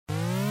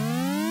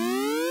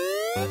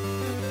It's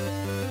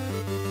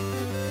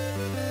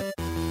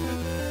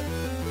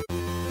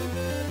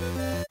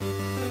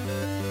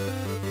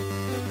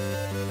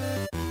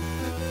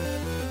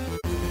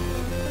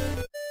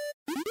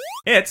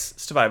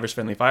Survivor's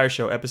Friendly Fire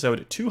Show,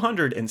 episode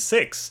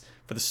 206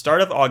 for the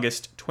start of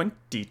August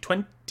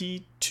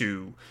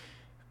 2022.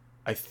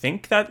 I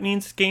think that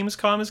means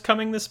Gamescom is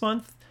coming this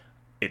month.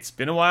 It's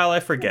been a while, I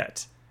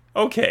forget.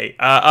 Okay,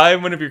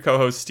 I'm one of your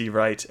co-hosts, Steve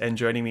Wright, and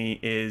joining me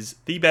is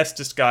the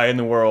bestest guy in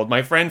the world,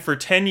 my friend for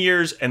 10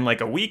 years and like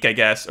a week, I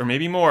guess, or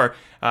maybe more,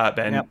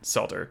 Ben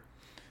Salter.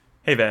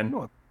 Hey,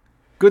 Ben.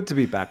 Good to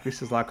be back.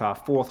 This is like our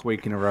fourth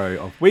week in a row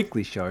of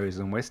weekly shows,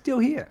 and we're still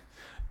here.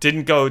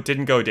 Didn't go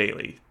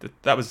daily.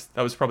 That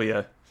was probably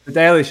the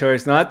daily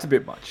shows. No, that's a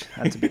bit much.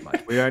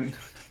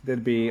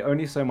 There'd be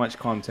only so much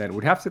content.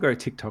 We'd have to go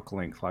TikTok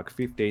length, like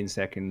 15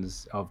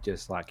 seconds of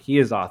just like,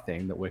 here's our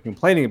thing that we're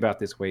complaining about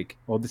this week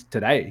or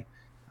today.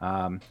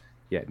 We're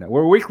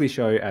a weekly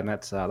show, and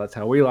that's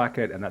how we like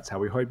it, and that's how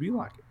we hope you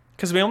like it.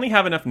 Because we only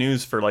have enough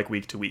news for like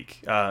week to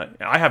week.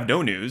 I have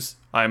no news.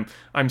 I'm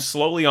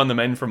slowly on the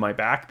mend from my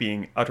back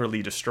being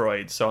utterly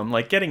destroyed. So I'm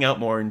like getting out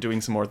more and doing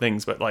some more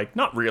things, but like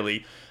not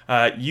really.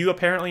 You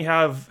apparently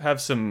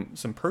have some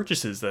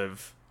purchases that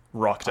have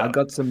rocked up. I've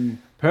got some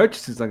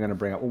purchases I'm going to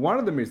bring up. Well, one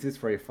of them is this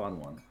very fun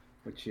one,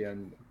 which I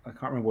can't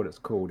remember what it's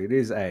called. It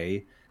is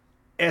a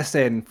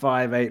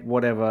SN58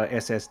 whatever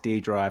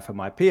SSD drive for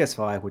my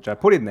PS5, which I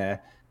put in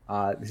there.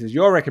 This is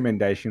your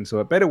recommendation, so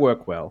it better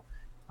work well.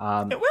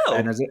 It will.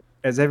 And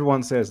as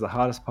everyone says, the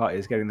hardest part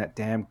is getting that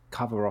damn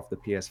cover off the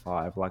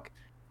PS5. Like,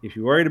 if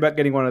you're worried about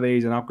getting one of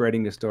these and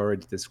upgrading your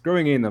storage, the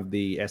screwing in of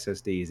the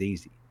SSD is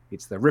easy.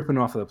 It's the ripping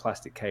off of the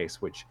plastic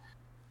case, which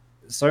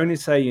Sony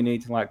say you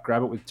need to like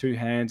grab it with two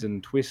hands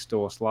and twist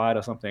or slide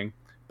or something.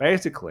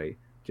 Basically,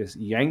 just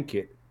yank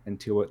it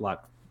until it like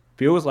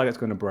feels like it's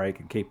going to break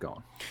and keep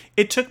going.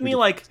 It took me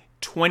like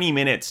 20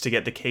 minutes to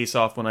get the case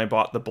off when I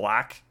bought the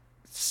black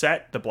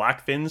set, the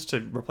black fins to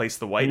replace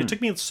the white. It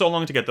took me so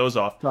long to get those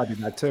off. I did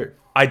that too.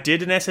 I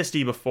did an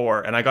SSD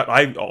before, and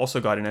I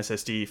also got an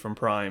SSD from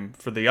Prime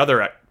for the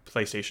other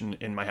PlayStation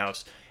in my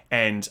house,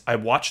 and I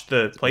watched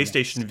the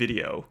PlayStation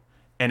video,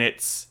 and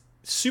it's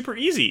super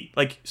easy.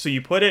 Like, so you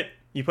put the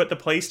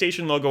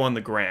PlayStation logo on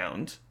the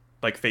ground,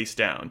 like face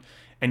down,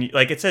 and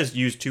like it says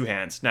use two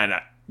hands.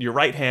 Nah, your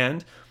right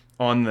hand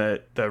on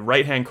the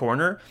right hand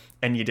corner,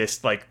 and you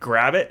just like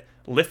grab it,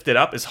 lift it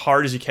up as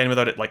hard as you can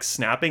without it like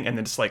snapping, and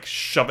then just like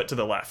shove it to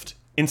the left.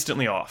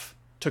 Instantly off.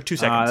 Took 2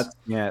 seconds.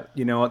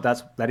 You know what?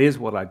 That is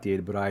what I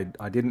did, but I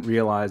didn't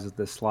realize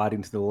the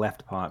sliding to the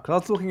left part, because I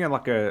was looking at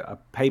like a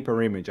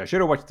paper image. I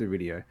should have watched the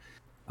video,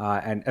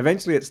 and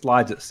eventually it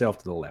slides itself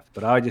to the left,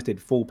 but I just did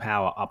full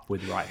power up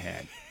with right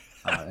hand,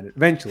 and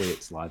eventually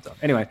it slides up.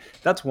 Anyway,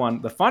 that's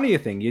one. The funnier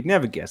thing, you'd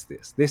never guess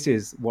this. This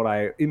is what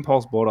I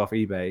impulse bought off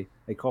eBay,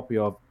 a copy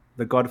of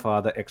The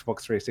Godfather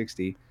Xbox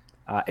 360,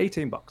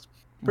 $18.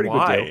 Pretty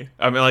good deal.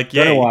 I mean, like,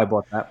 yeah. I don't know why I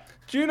bought that.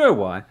 Do you know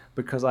why?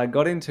 Because I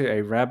got into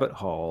a rabbit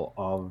hole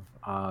of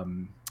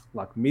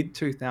like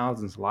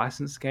mid-2000s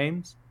licensed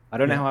games. I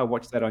don't know how I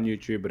watched that on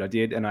YouTube, but I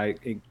did, and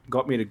it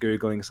got me to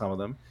Googling some of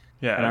them.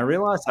 Yeah. And I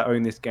realized I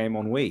owned this game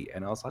on Wii,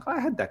 and I was like, I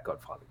had that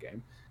Godfather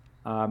game.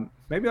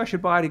 Maybe I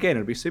should buy it again.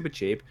 It'll be super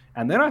cheap.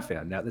 And then I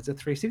found out there's a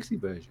 360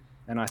 version.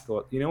 And I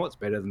thought, you know what's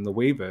better than the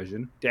Wii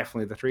version?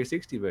 Definitely the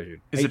 360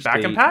 version. Is it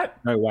back and pat?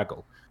 No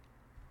waggle.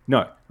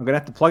 No, I'm going to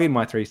have to plug in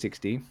my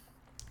 360.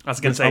 I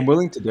was going to say, I'm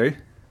willing to do.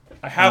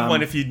 I have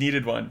one if you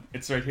needed one.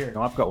 It's right here.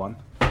 No, I've got one.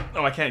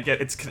 Oh, I can't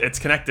get it's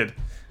connected,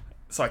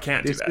 so I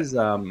can't do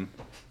that.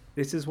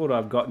 This is what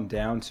I've gotten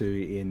down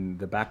to in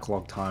the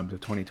backlog times of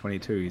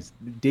 2022 is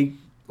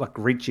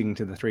reaching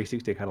to the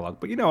 360 catalog.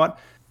 But you know what?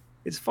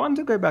 It's fun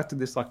to go back to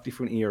this like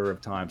different era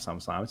of time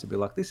sometimes to be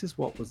like, this is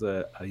what was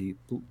a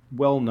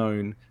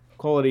well-known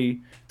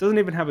quality. Doesn't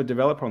even have a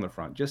developer on the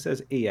front. Just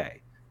says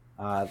EA.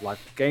 Like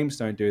games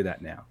don't do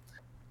that now.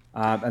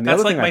 And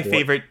that's like my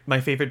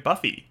favorite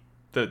Buffy.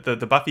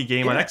 The Buffy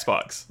game on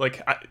Xbox.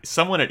 Like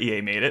someone at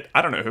EA made it.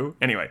 I don't know who.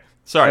 Anyway,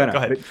 sorry, go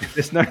ahead.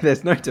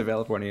 There's no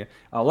developer on here.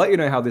 I'll let you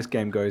know how this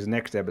game goes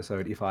next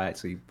episode if I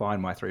actually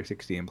find my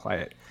 360 and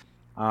play it.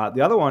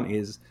 The other one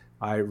is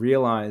I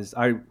realized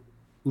I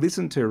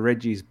listened to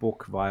Reggie's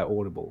book via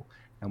Audible,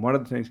 and one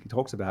of the things he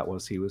talks about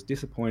was he was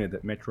disappointed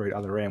that Metroid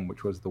Other M,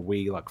 which was the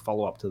Wii like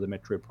follow-up to the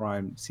Metroid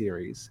Prime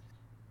series,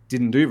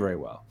 didn't do very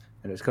well.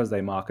 And it's because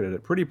they marketed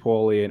it pretty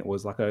poorly, and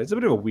it's a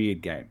bit of a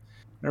weird game.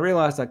 And I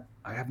realized like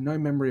I have no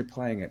memory of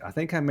playing it. I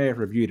think I may have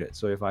reviewed it.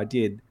 So if I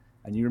did,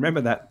 and you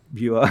remember that,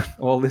 viewer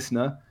or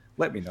listener,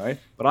 let me know.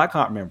 But I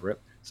can't remember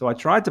it. So I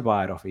tried to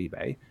buy it off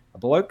eBay. A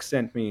bloke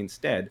sent me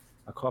instead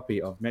a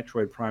copy of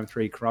Metroid Prime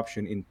 3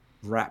 Corruption in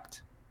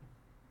Wrapped.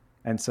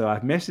 And so I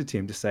messaged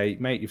him to say,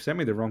 mate, you've sent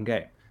me the wrong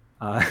game.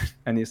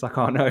 And he's like,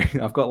 oh no,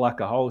 I've got like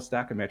a whole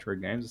stack of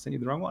Metroid games. I sent you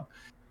the wrong one.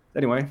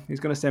 Anyway, he's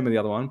going to send me the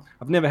other one.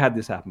 I've never had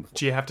this happen before.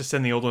 Do you have to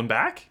send the old one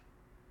back?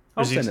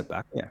 I'll send it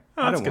back, yeah.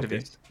 Oh, I that's don't good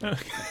want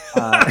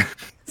of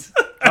this.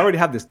 I already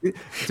have this.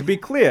 To be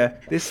clear,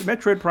 this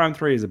Metroid Prime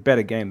 3 is a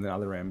better game than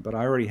Other M, but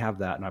I already have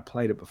that, and I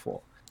played it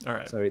before. All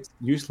right. so it's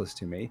useless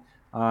to me.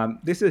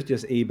 This is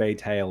just eBay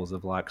tales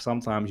of like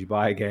sometimes you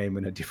buy a game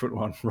and a different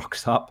one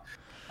rocks up.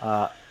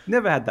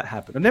 Never had that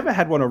happen. I've never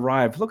had one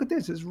arrive. Look at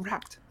this, it's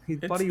wrapped. He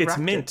bloody It's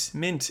wrapped it.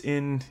 mint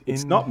in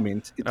It's not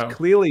mint. It's oh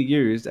clearly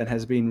used and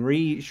has been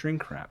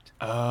re-shrink wrapped,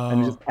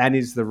 oh. and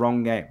is the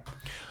wrong game.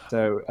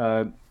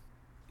 So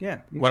yeah.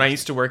 When I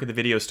used to work at the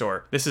video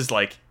store, this is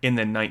like in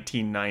the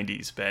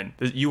 1990s, Ben.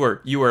 You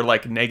were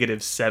like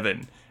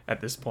 -7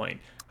 at this point.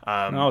 No,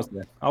 I was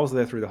there. I was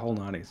there through the whole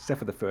 90s, except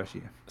for the first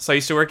year. So I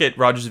used to work at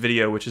Rogers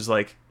Video, which is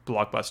like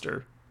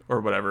Blockbuster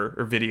or whatever,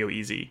 or Video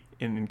Easy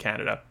in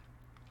Canada.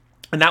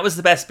 And that was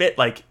the best bit.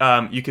 Like,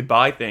 you could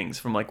buy things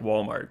from like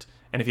Walmart,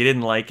 and if you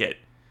didn't like it,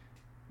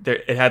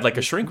 it had like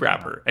a shrink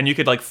wrapper, and you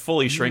could like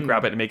fully shrink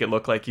wrap it and make it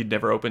look like you'd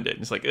never opened it.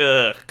 And it's like,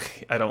 ugh,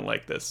 I don't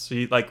like this. So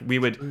we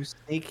would, so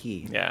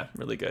sneaky. yeah,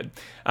 really good.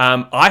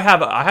 I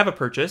have a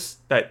purchase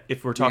that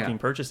if we're talking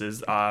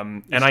purchases,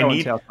 and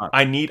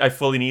I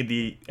fully need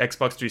the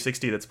Xbox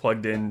 360 that's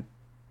plugged in.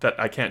 That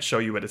I can't show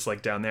you, but it's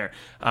like down there.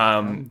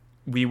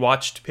 We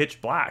watched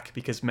Pitch Black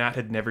because Matt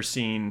had never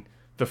seen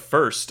the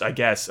first, I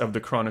guess, of the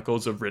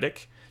Chronicles of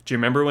Riddick. Do you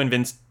remember when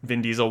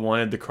Vin Diesel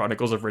wanted the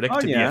Chronicles of Riddick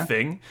to be a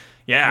thing?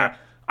 Yeah.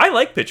 I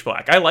like Pitch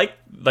Black. I like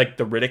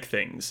the Riddick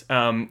things.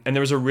 And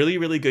there was a really,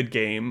 really good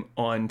game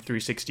on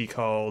 360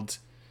 called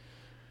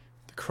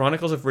The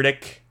Chronicles of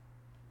Riddick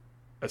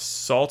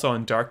Assault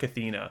on Dark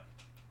Athena.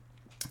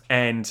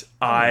 And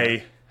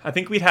I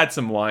think we'd had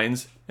some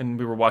wines and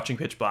we were watching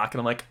Pitch Black, and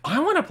I'm like, I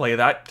want to play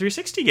that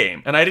 360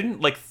 game. And I didn't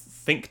like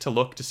think to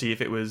look to see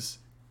if it was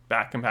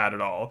back compat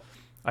at all.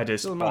 I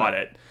just bought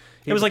it.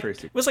 It was like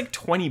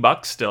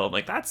 $20 still. I'm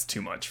like, that's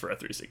too much for a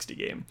 360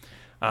 game.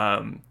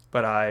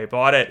 But I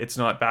bought it. It's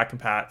not back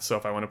compat, so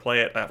if I want to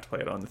play it, I have to play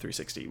it on the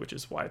 360, which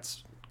is why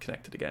it's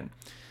connected again.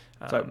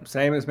 So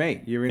same as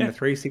me. You're in the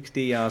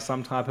 360,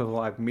 some type of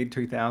like mid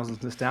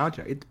 2000s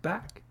nostalgia. It's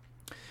back.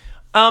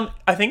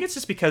 I think it's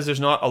just because there's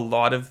not a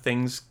lot of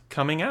things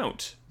coming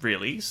out,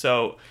 really.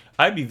 So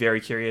I'd be very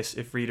curious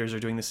if readers are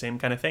doing the same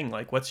kind of thing.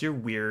 Like, what's your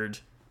weird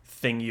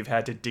thing you've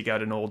had to dig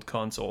out an old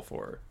console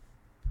for?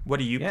 What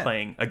are you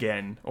playing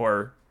again,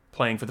 or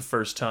playing for the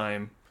first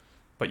time,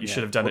 but you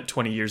should have done it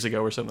 20 years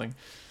ago or something?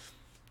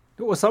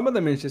 Well, some of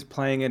them is just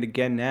playing it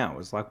again now.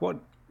 It's like, what?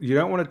 You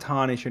don't want to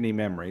tarnish any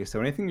memory. So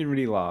anything you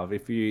really love,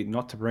 if you,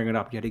 not to bring it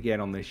up yet again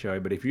on this show,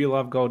 but if you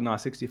love GoldenEye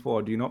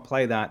 64, do not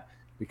play that,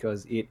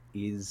 because it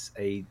is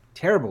a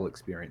terrible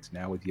experience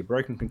now with your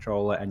broken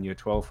controller and your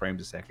 12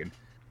 frames a second.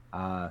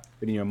 But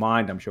in your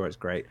mind, I'm sure it's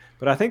great.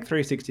 But I think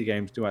 360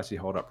 games do actually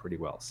hold up pretty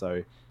well.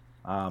 So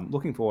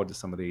looking forward to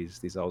some of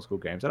these old school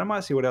games. And I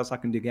might see what else I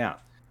can dig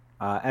out.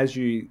 If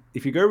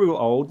you go real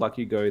old, like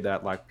you go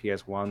that like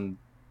PS1,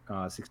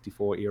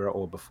 64 era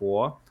or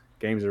before,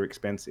 games are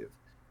expensive.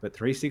 But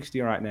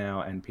 360 right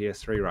now and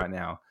PS3 right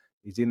now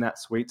is in that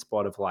sweet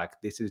spot of like,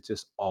 this is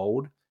just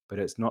old, but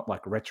it's not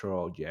like retro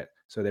old yet.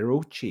 So they're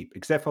all cheap,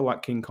 except for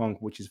like King Kong,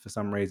 which is for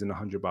some reason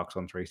 $100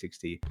 on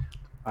 360.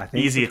 I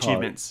think Easy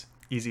achievements.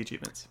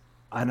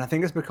 And I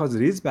think it's because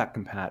it is back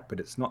compat, but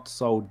it's not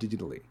sold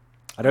digitally.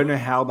 I don't know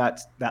how that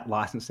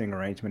licensing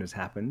arrangement has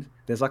happened.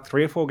 There's like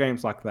 3 or 4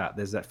 games like that.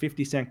 There's that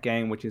 50-cent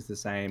game, which is the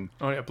same.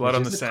 Oh yeah, Blood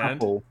on the Sand.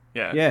 Couple.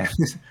 Yeah,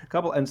 a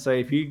couple. And so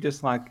if you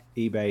just like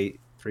eBay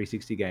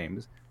 360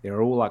 games,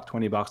 they're all like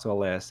 $20 or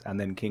less, and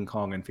then King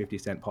Kong and 50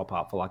 Cent pop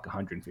up for like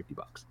 $150.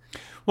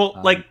 Well,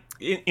 like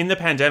in the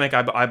pandemic,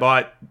 I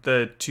bought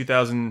the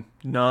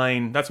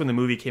 2009. That's when the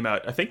movie came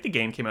out. I think the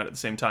game came out at the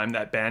same time.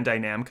 That Bandai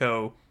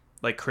Namco,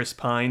 like Chris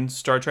Pine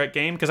Star Trek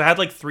game, because I had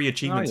like 3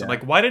 achievements. I'm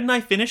like, why didn't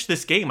I finish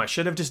this game? I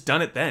should have just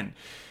done it then.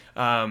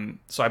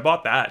 So I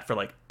bought that for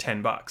like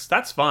 $10.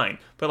 That's fine,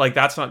 but like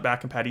that's not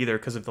back compat either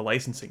because of the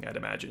licensing, I'd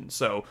imagine.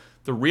 So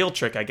the real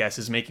trick, I guess,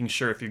 is making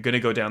sure if you're going to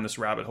go down this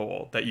rabbit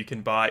hole that you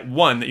can buy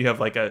one, that you have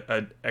like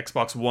a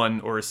Xbox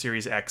One or a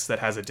Series X that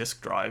has a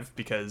disc drive,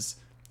 because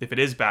if it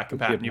is back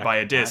compat and you buy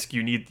a disc,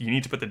 you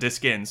need to put the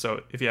disc in.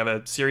 So if you have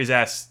a Series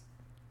S,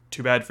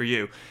 too bad for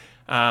you.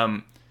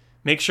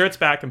 Make sure it's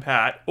back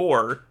compat,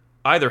 or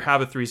either have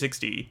a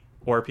 360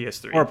 or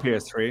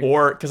PS3.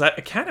 Or because I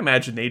can't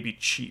imagine they'd be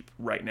cheap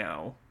right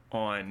now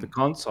on the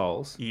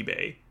consoles,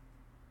 eBay.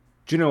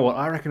 Do you know what?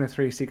 I reckon a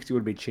 360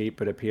 would be cheap,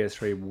 but a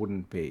PS3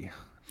 wouldn't be.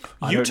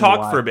 You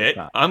talk for a bit.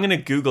 I'm gonna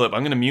Google it.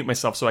 I'm gonna mute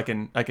myself so I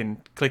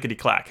can clickety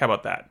clack. How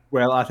about that?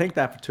 Well, I think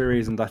that for 2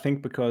 reasons. I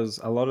think because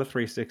a lot of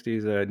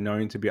 360s are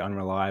known to be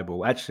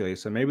unreliable. Actually,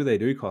 so maybe they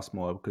do cost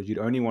more because you'd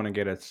only want to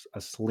get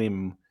a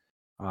slim,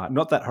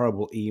 not that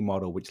horrible E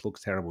model, which looks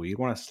terrible. You'd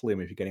want a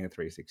slim if you're getting a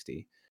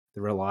 360,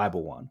 the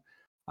reliable one.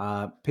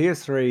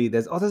 PS3,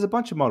 there's a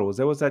bunch of models.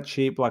 There was that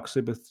cheap, like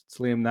super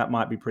slim, that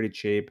might be pretty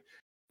cheap.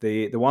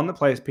 The one that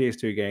plays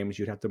PS2 games,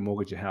 you'd have to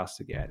mortgage your house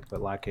to get.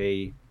 But like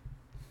a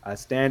A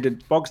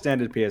standard, bog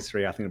standard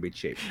PS3, I think it'll be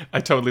cheap.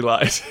 I totally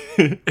lied.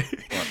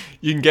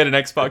 You can get an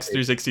Xbox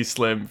 360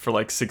 Slim for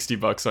like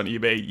 $60 on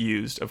eBay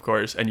used, of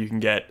course, and you can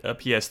get a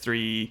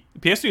PS3.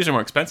 PS3s are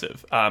more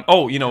expensive.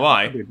 Oh, you know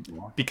why?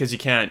 Because you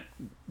can't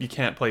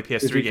play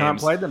PS3 You games can't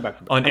play them back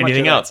on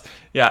anything else.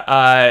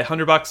 Yeah,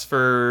 $100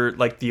 for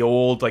like the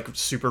old like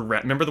super.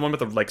 Remember the one with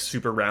the like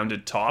super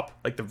rounded top,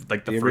 like the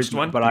first original,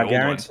 one. But the I old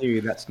guarantee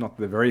you that's not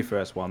the very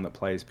first one that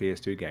plays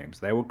PS2 games.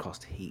 They would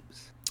cost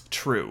heaps.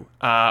 True.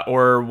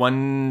 Or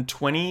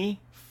 120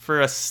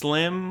 for a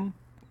Slim.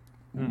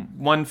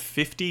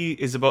 150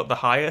 is about the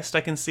highest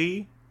I can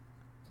see.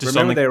 Just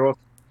Remember,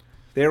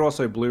 they're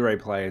also Blu-ray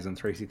players and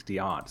 360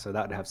 aren't, so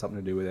that would have something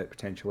to do with it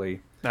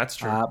potentially. That's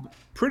true.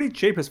 Pretty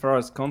cheap as far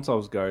as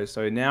consoles go.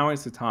 So now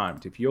is the time.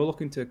 If you're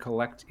looking to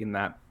collect in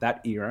that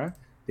era,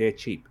 they're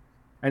cheap.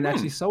 And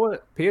actually, so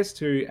are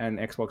PS2 and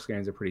Xbox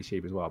games are pretty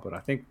cheap as well. But I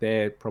think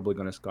they're probably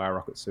going to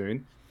skyrocket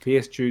soon.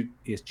 PS2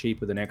 is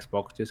cheaper than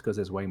Xbox just because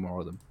there's way more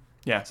of them.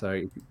 Yeah. So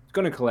if you're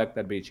going to collect,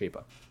 that'd be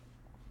cheaper.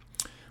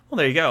 Well,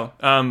 there you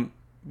go.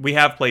 We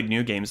have played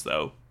new games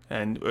though,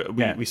 and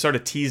we sort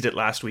of teased it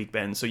last week,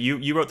 Ben. So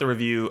you wrote the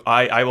review.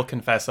 I will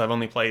confess I've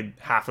only played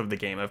half of the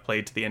game. I've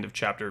played to the end of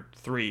chapter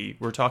 3.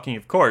 We're talking,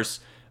 of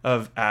course,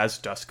 of As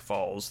Dusk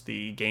Falls,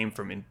 the game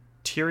from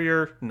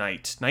Interior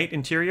Night,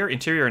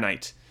 Interior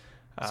Night,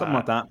 Something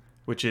like that.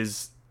 which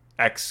is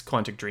ex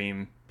Quantic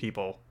Dream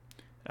people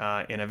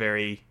in a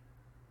very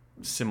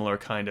similar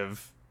kind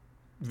of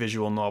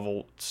visual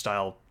novel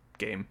style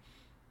game.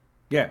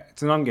 Yeah,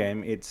 it's an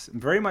on-game. It's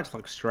very much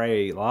like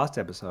Stray last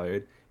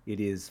episode. It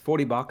is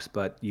 $40,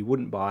 but you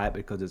wouldn't buy it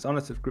because it's on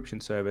a subscription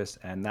service,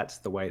 and that's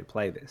the way to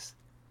play this.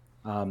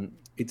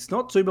 It's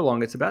not super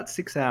long. It's about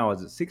 6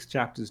 hours. It's 6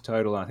 chapters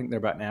total, and I think they're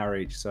about an hour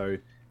each. So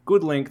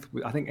good length.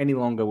 I think any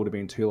longer would have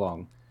been too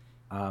long.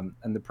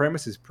 And the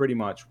premise is pretty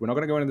much, we're not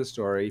going to go into the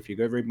story. If you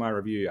go read my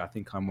review, I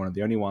think I'm one of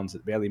the only ones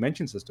that barely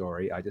mentions the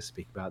story. I just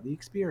speak about the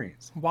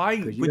experience.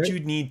 Why would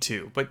you need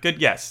to? But good,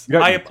 yes.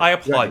 I I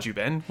applaud you,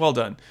 Ben. Well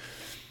done.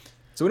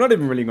 So we're not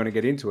even really going to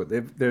get into it.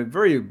 The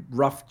very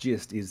rough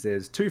gist is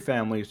there's 2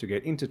 families who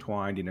get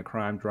intertwined in a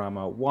crime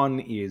drama. One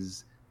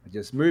is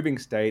just moving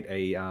state,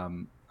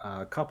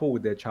 a couple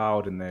with their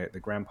child and the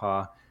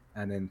grandpa,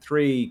 and then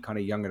 3 kind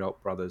of young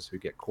adult brothers who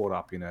get caught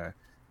up in a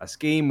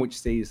scheme which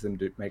sees them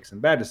make some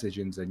bad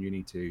decisions, and you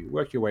need to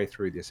work your way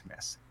through this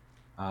mess.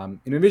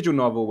 In a visual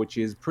novel, which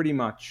is pretty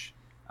much,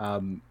 I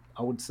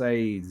would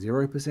say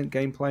 0%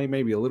 gameplay,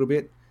 maybe a little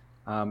bit.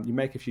 You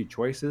make a few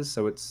choices,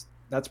 so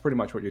that's pretty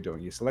much what you're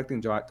doing. You're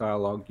selecting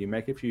dialogue, you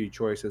make a few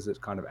choices that's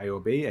kind of A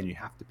or B, and you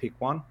have to pick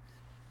one.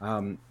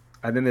 And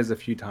then there's a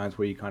few times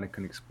where you kind of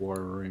can explore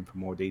a room for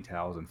more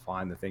details and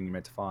find the thing you're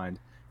meant to find.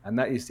 And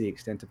that is the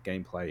extent of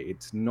gameplay.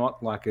 It's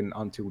not like an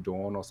Until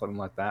Dawn or something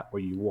like that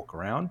where you walk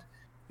around.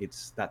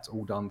 That's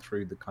all done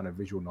through the kind of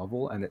visual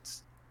novel, and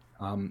it's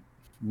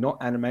not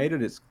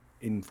animated. It's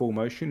in full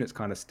motion. It's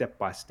kind of step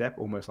by step,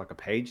 almost like a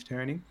page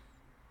turning,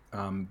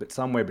 but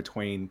somewhere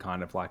between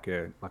kind of like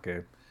a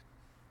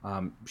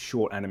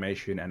short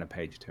animation and a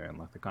page turn.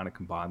 Like they kind of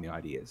combine the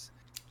ideas.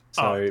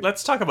 So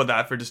let's talk about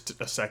that for just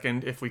a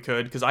second, if we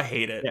could, because I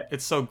hate it. Yeah.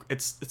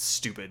 It's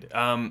stupid.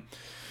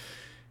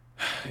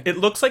 It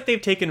looks like they've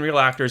taken real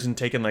actors and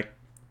taken like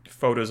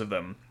photos of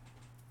them,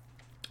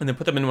 and then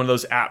put them in one of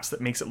those apps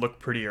that makes it look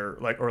prettier,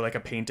 like a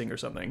painting or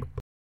something.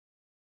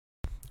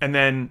 And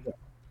then,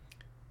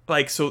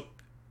 so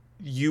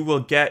you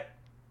will get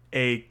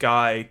a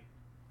guy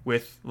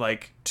with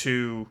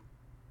 2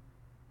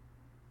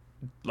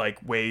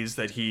 ways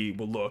that he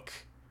will look,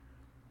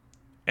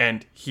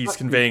 and he's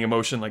conveying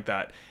emotion like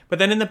that. But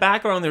then in the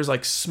background there's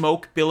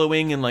smoke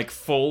billowing and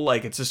full,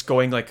 it's just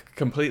going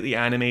completely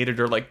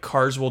animated, or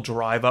cars will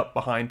drive up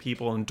behind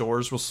people and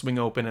doors will swing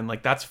open, and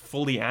that's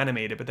fully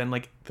animated. But then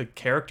the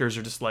characters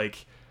are just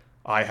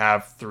I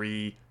have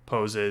 3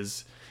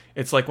 poses.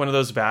 It's one of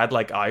those bad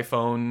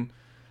iPhone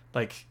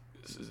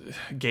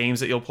games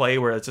that you'll play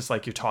where it's just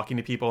you're talking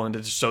to people and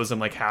it just shows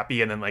them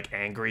happy and then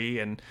angry,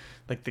 and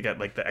they get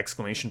the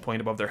exclamation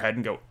point above their head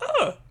and go,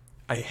 ugh.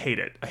 I hate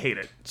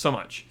it so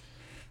much.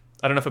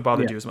 I don't know if it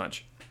bothered you as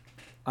much.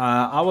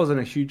 I wasn't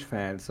a huge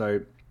fan.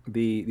 So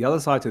the other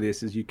side to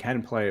this is you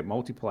can play it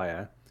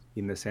multiplayer,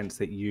 in the sense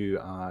that you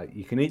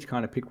can each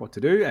kind of pick what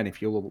to do, and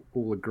if you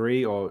all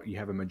agree or you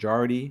have a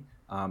majority,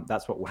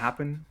 that's what will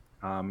happen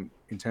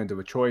in terms of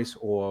a choice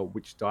or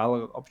which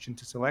dialogue option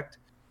to select.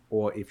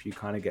 Or if you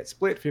kind of get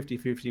split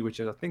 50-50, which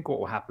is I think what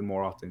will happen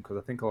more often, because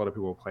I think a lot of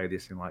people will play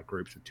this in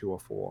groups of 2 or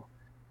 4.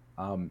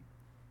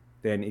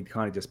 Then it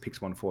kind of just picks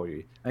one for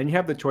you. And you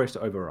have the choice to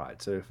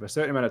override. So for a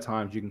certain amount of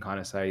times, you can kind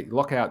of say,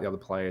 lock out the other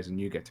players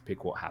and you get to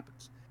pick what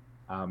happens.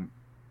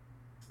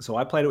 So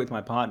I played it with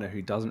my partner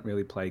who doesn't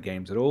really play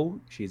games at all.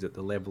 She's at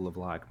the level of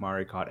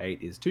Mario Kart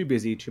 8 is too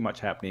busy, too much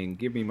happening.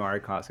 Give me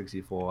Mario Kart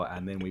 64.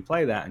 And then we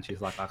play that and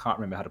she's like, I can't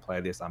remember how to play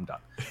this. I'm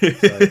done. So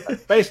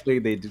that's basically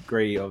the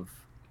degree of...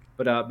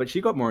 But she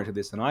got more into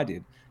this than I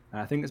did.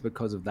 And I think it's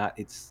because of that.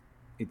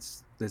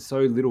 There's so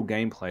little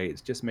gameplay.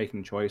 It's just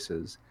making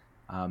choices.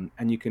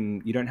 And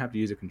you don't have to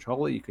use a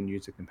controller. You can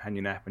use a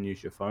companion app and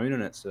use your phone,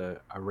 and it's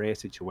a rare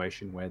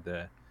situation where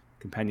the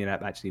companion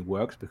app actually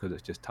works because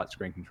it's just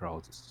touchscreen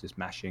controls. It's just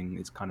mashing.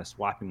 It's kind of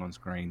swiping on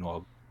screen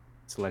or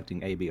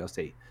selecting A, B, or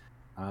C.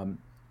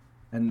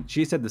 And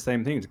she said the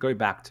same thing. To go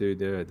back to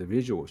the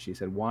visual, she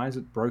said, "Why is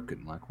it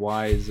broken? Like,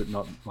 why is it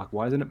not like?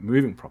 Why isn't it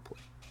moving properly?"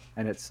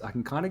 And I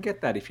can kind of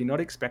get that if you're not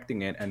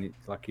expecting it, and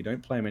it's like you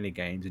don't play many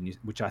games, and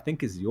which I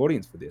think is the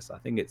audience for this. I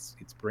think it's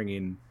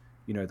bringing,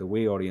 the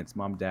Wii audience,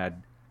 mum,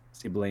 dad,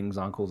 siblings,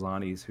 uncles,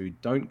 aunties who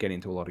don't get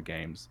into a lot of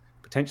games,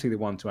 potentially the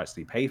ones who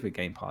actually pay for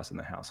Game Pass in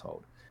the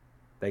household.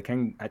 They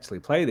can actually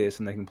play this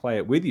and they can play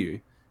it with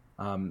you.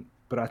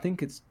 But I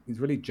think it's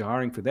really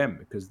jarring for them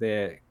because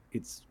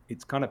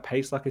it's kind of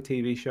paced like a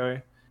TV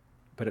show,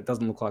 but it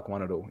doesn't look like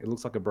one at all. It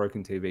looks like a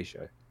broken TV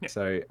show. Yeah.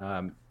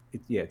 So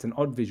it's an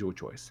odd visual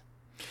choice.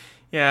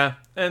 Yeah,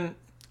 and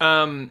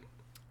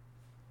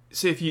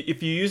so if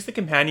you use the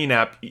companion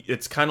app,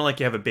 it's kind of like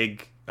you have a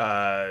big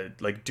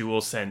like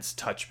DualSense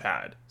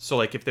touchpad. So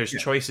like if there's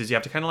choices, you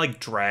have to kind of like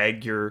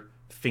drag your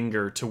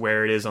finger to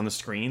where it is on the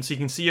screen, so you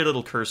can see your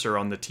little cursor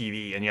on the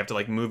TV, and you have to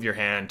like move your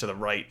hand to the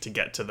right to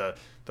get to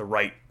the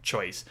right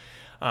choice,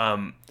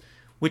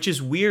 which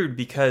is weird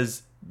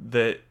because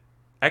the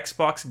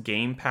Xbox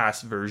Game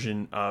Pass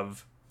version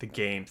of the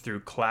game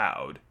through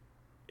cloud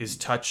is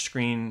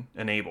touchscreen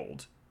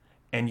enabled,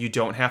 and you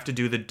don't have to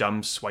do the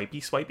dumb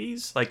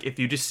swipies. Like if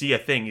you just see a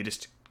thing, you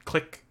just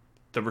click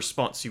the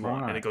response you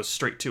want and it goes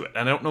straight to it.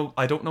 And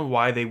I don't know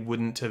why they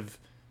wouldn't have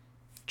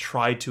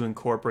tried to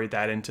incorporate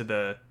that into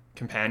the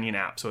companion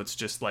app. So it's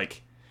just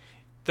like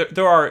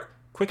there are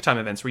QuickTime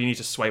events where you need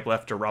to swipe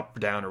left or up or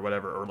down or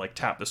whatever, or like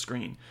tap the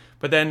screen.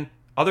 But then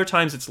other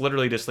times it's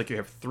literally just like you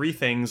have three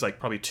things, like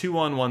probably two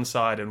on one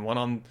side and one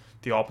on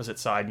the opposite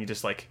side, and you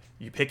just like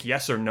you pick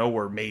yes or no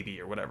or maybe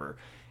or whatever.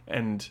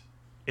 And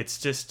it's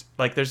just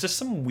like there's just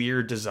some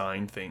weird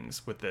design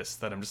things with this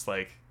that I'm just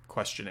like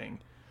questioning.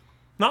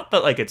 Not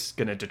that like it's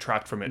gonna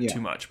detract from it too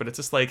much, but it's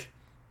just like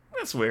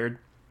that's weird.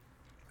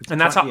 And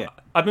that's how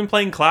I've been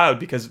playing Cloud,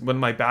 because when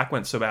my back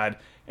went so bad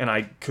and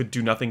I could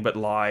do nothing but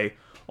lie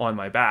on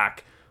my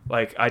back,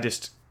 like I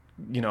just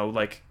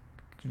like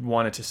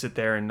wanted to sit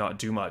there and not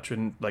do much.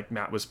 And like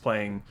Matt was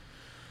playing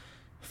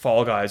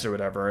Fall Guys or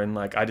whatever, and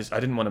like I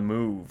didn't want to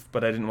move,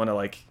 but I didn't want to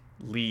like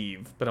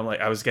leave, but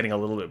I was getting a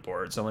little bit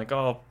bored, so I'm like,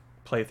 oh, I'll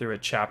play through a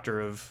chapter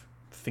of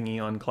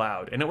Thingy on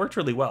Cloud, and it worked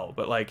really well.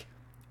 But like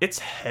it's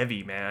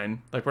heavy,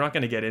 man. Like we're not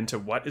going to get into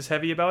what is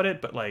heavy about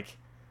it, but like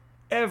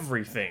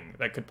everything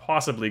that could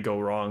possibly go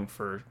wrong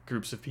for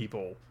groups of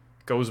people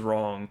goes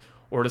wrong,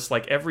 or just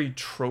like every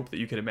trope that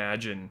you could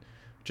imagine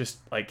just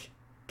like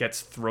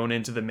gets thrown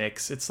into the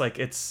mix. It's like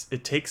it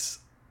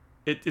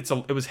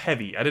was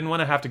heavy. I didn't want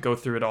to have to go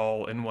through it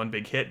all in one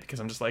big hit, because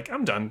I'm just like,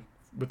 I'm done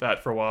with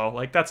that for a while.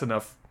 Like that's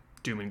enough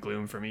doom and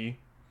gloom for me.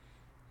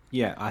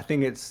 Yeah, I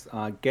think it's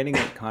getting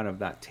it kind of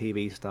that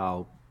TV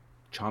style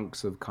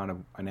chunks of kind of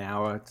an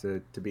hour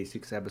to be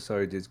 6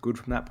 episodes is good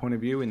from that point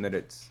of view, in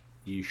that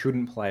you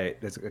shouldn't play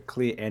it. There's a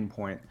clear end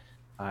point,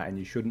 and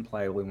you shouldn't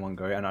play all in one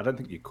go. And I don't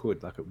think you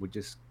could. Like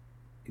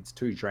it's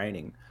too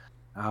draining.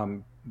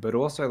 But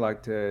also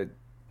like to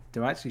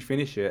actually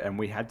finish it, and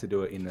we had to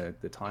do it in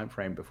the time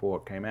frame before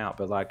it came out.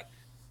 But like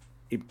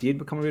it did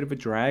become a bit of a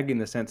drag in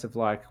the sense of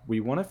like we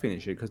want to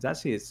finish it because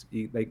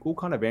they all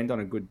kind of end on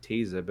a good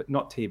teaser, but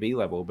not TV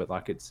level. But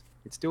like it's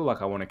still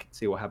like I want to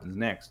see what happens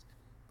next.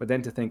 But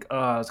then to think,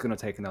 oh, it's going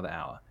to take another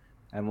hour.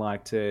 And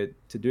like to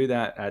do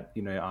that at,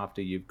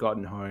 after you've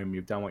gotten home,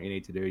 you've done what you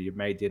need to do, you've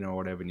made dinner or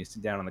whatever, and you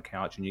sit down on the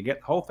couch and you get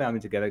the whole family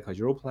together because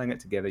you're all playing it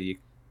together.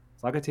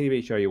 It's like a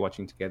TV show you're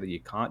watching together.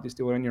 You can't just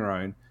do it on your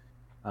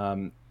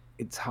own.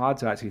 It's hard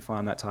to actually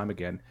find that time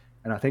again.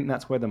 And I think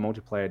that's where the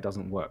multiplayer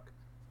doesn't work.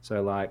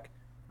 So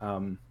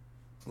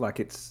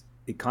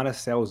it kind of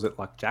sells it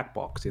like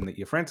Jackbox, in that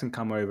your friends can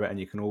come over and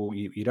you can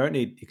you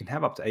can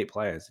have up to 8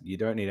 players. You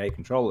don't need 8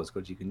 controllers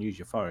because you can use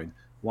your phone.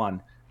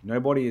 One,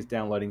 nobody is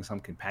downloading some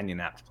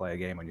companion app to play a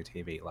game on your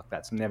TV. Like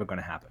that's never going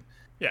to happen.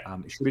 Yeah.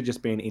 It should have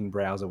just been in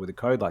browser with a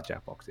code like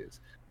Jackbox is.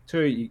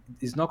 2,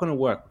 it's not going to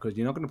work because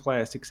you're not going to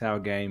play a 6-hour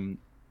game.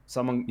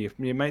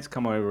 Your mates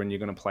come over and you're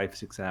going to play for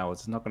 6 hours.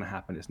 It's not going to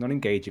happen. It's not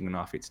engaging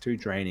enough. It's too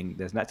draining.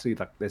 There's no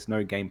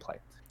gameplay.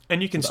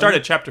 And you can start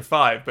at chapter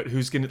 5, but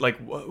who's gonna like?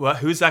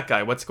 Who's that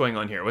guy? What's going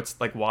on here? What's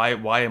like? Why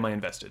am I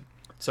invested?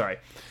 Sorry.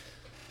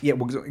 Yeah,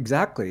 well,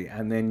 exactly.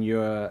 And then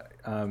you're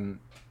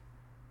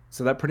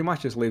so that pretty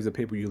much just leaves the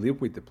people you live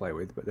with to play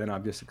with. But then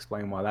I've just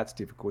explained why that's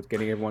difficult.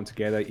 Getting everyone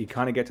together, you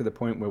kind of get to the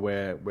point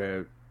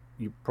where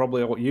you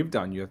probably what you've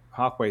done. You're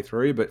halfway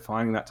through, but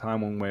finding that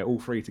time when we're all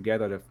free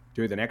together to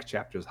do the next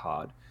chapter is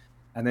hard.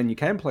 And then you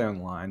can play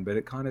online, but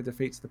it kind of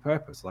defeats the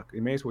purpose. Like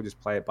you may as well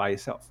just play it by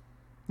yourself.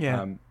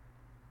 Yeah.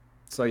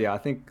 So yeah, I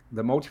think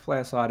the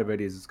multiplayer side of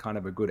it is kind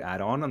of a good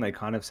add-on, and they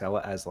kind of sell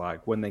it as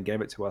like when they gave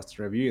it to us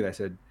to review, they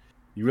said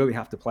you really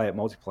have to play it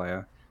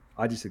multiplayer.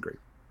 I disagree.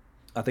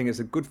 I think it's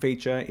a good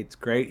feature. It's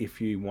great if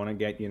you want to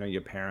get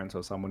your parents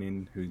or someone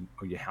in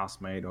or your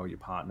housemate or your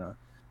partner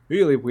who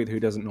you live with who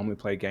doesn't normally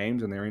play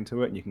games and they're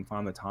into it, and you can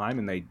find the time,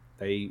 and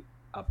they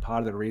are part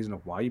of the reason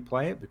of why you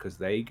play it because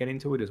they get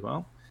into it as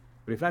well.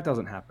 But if that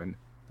doesn't happen,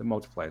 the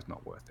multiplayer is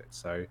not worth it.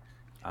 So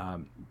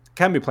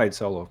can be played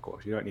solo, of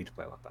course. You don't need to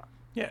play like that.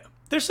 Yeah.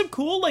 There's some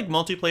cool like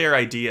multiplayer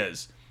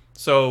ideas.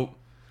 So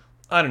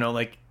I don't know,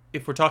 like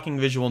if we're talking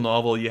visual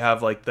novel, you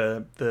have like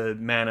the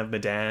Man of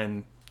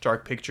Medan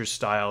Dark Pictures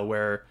style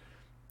where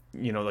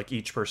like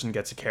each person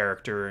gets a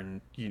character and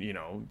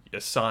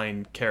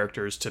assign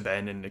characters to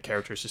Ben and the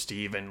characters to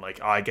Steve, and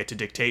like I get to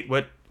dictate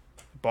what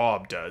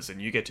Bob does and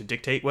you get to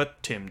dictate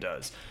what Tim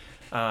does.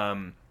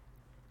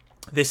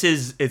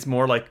 It's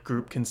more like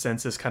group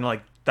consensus, kind of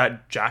like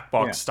that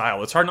Jackbox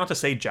style. It's hard not to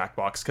say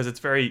Jackbox because it's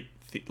very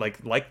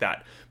like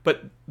that,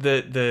 but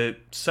the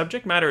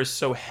subject matter is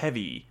so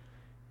heavy.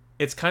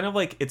 It's kind of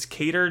like it's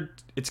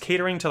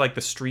catering to like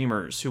the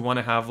streamers who want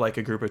to have like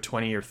a group of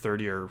 20 or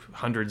 30 or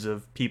hundreds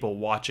of people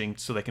watching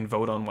so they can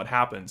vote on what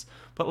happens.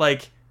 But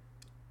like,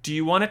 do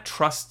you want to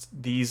trust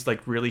these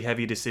like really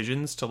heavy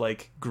decisions to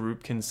like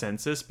group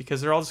consensus, because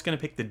they're all just going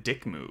to pick the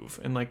dick move?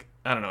 And like,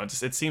 I don't know,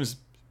 it seems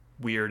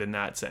weird in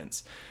that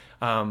sense.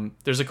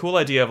 There's a cool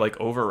idea of like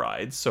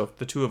overrides. So if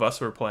the two of us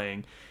were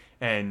playing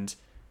and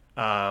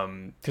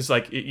because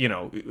like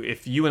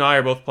if you and I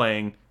are both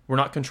playing, we're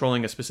not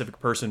controlling a specific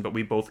person, but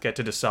we both get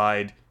to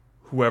decide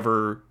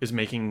whoever is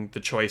making the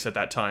choice at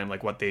that time,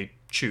 like what they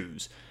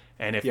choose.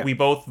 And if we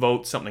both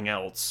vote something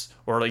else,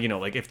 or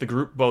like if the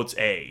group votes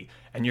A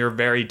and you're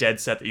very dead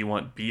set that you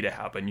want B to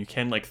happen, you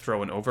can like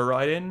throw an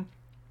override in,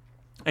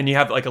 and you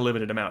have like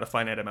a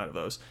finite amount of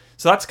those.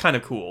 So that's kind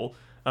of cool.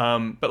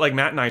 But like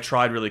Matt and I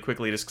tried really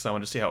quickly just because I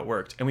wanted to see how it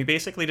worked, and we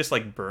basically just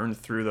like burned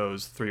through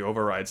those 3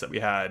 overrides that we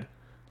had,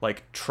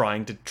 like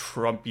trying to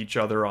trump each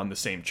other on the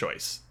same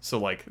choice. So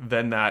like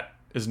then that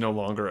is no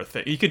longer a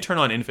thing. You can turn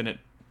on infinite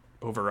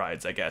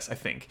overrides, I guess, I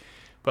think.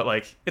 But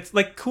like it's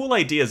like cool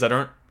ideas that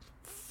aren't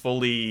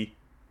fully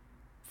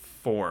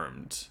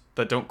formed,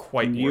 that don't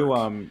quite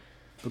work.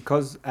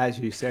 Because as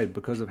you said,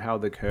 because of how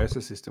the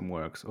cursor system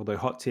works, although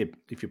hot tip,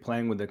 if you're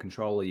playing with the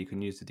controller, you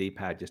can use the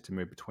D-pad just to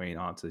move between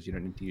answers. You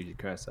don't need to use your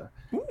cursor.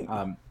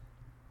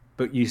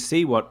 But you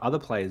see what other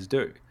players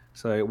do.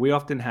 So we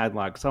often had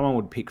like someone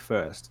would pick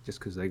first just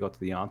because they got to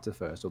the answer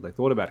first or they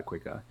thought about it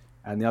quicker.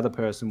 And the other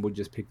person would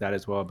just pick that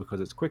as well because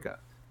it's quicker.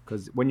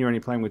 Because when you're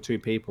only playing with 2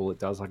 people, it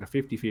does like a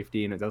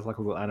 50-50 and it does like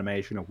a little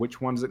animation of which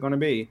one's it going to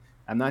be.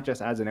 And that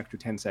just adds an extra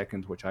 10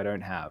 seconds, which I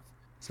don't have.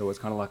 So it's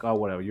kind of like, oh,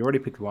 whatever. You already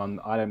picked one.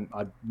 I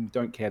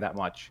don't care that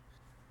much.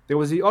 There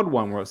was the odd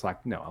one where it's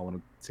like, no, I want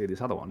to see this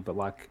other one. But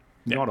like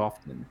not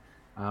often.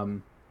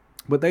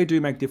 But they do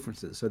make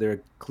differences. So there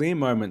are clear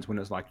moments when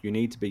it's like you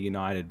need to be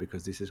united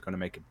because this is going to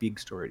make a big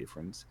story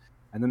difference.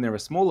 And then there are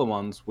smaller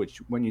ones, which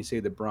when you see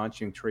the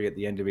branching tree at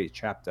the end of each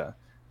chapter,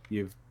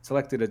 you've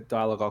selected a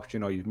dialogue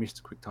option or you've missed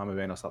a quick time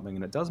event or something,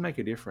 and it does make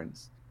a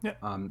difference. Yeah.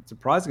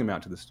 Surprising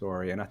amount to the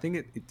story. And I think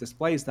it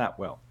displays that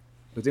well.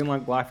 But then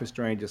like Life is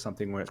Strange is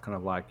something where it's kind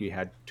of like you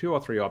had 2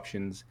 or 3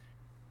 options,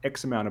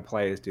 X amount of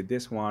players did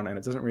this one, and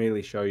it doesn't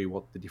really show you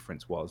what the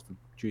difference was for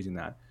choosing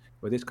that.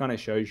 But this kind of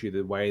shows you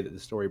the way that the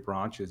story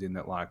branches in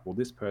that, like, well,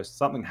 this person,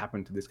 something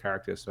happened to this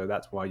character, so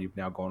that's why you've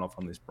now gone off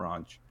on this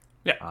branch.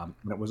 Yeah.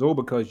 And it was all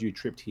because you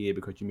tripped here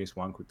because you missed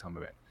one quick time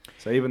event.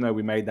 So even though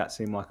we made that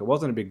seem like it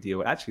wasn't a big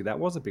deal, actually that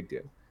was a big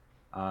deal.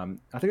 I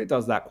think it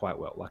does that quite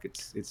well. Like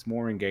it's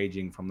more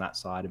engaging from that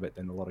side of it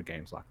than a lot of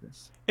games like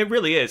this. It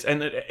really is,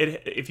 and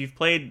if you've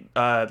played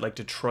like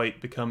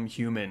Detroit Become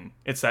Human,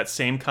 it's that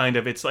same kind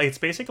of. It's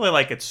basically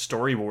like it's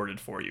storyboarded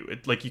for you.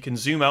 It like you can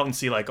zoom out and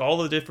see like all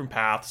the different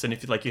paths, and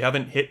if you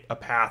haven't hit a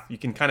path, you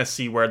can kind of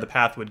see where the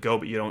path would go,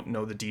 but you don't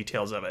know the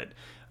details of it,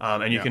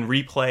 and you can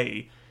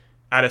replay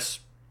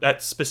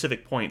at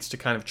specific points to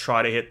kind of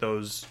try to hit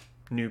those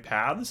new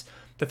paths.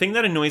 The thing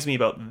that annoys me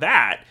about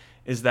that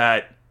is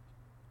that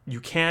you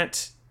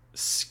can't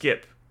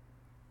skip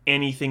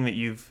anything that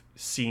you've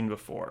seen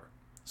before.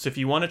 So if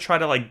you want to try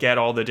to like get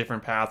all the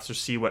different paths or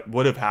see what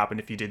would have happened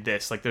if you did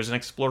this, like there's an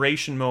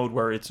exploration mode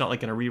where it's not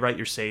like going to rewrite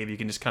your save. You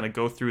can just kind of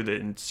go through it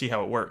and see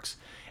how it works.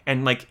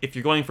 And like if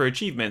you're going for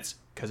achievements,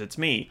 because it's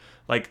me,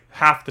 like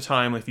half the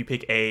time if you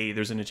pick A,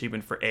 there's an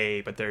achievement for A,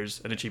 but there's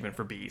an achievement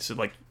for B. So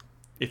like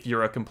if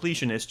you're a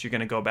completionist, you're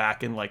going to go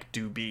back and like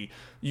do B.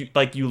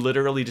 You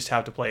literally just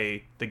have to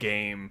play the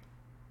game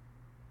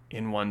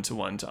in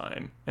 1-to-1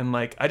 time. And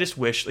like I just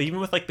wish, even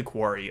with like the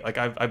Quarry, like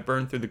I've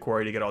burned through the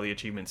Quarry to get all the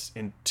achievements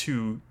in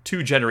two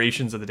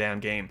generations of the damn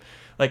game.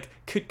 Like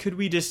could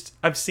we just,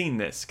 I've seen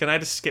this, can I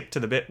just skip to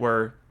the bit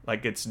where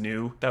like it's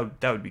new?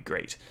 That would be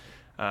great.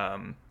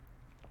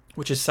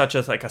 Which is such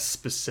as like a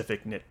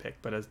specific nitpick,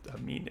 but a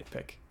me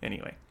nitpick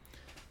anyway.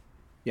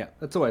 Yeah,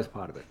 that's always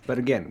part of it. But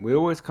again, we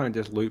always kind of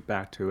just loop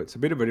back to it's a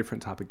bit of a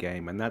different type of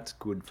game, and that's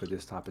good for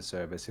this type of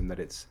service in that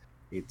it's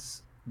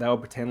they'll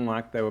pretend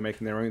like they were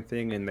making their own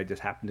thing and they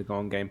just happened to go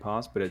on Game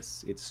Pass, but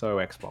it's so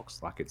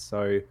Xbox. Like it's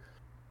so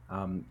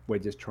we're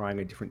just trying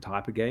a different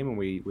type of game, and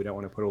we don't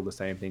want to put all the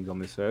same things on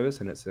this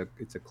service, and it's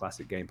a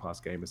classic Game Pass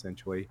game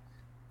essentially.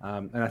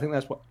 And I think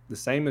that's what the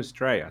same as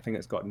Stray. I think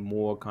it's gotten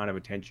more kind of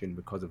attention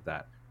because of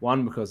that.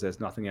 One, because there's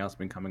nothing else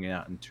been coming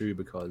out, and two,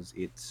 because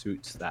it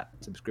suits that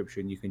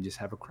subscription. You can just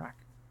have a crack.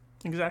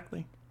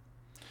 Exactly.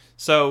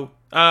 So,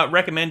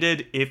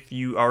 recommended if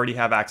you already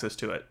have access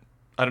to it.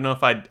 I don't know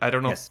if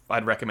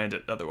I'd recommend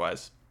it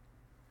otherwise.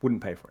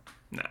 Wouldn't pay for it.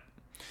 Nah.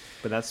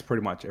 But that's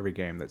pretty much every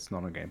game that's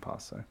not on Game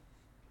Pass. So.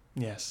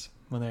 Yes.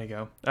 Well, there you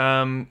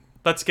go.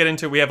 Let's get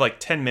into. We have like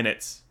 10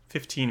 minutes,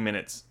 15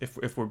 minutes,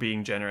 if we're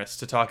being generous,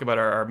 to talk about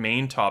our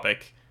main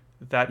topic,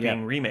 that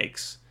being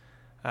remakes.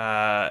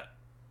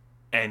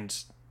 And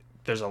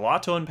there's a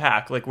lot to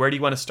unpack. Like, where do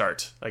you want to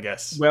start, I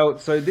guess? Well,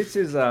 so this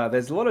is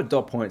there's a lot of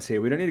dot points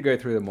here. We don't need to go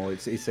through them all.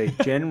 It's a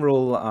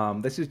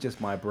general. This is just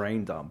my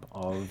brain dump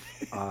of.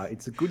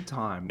 It's a good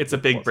time. It's a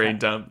big brain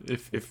dump.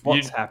 If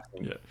what's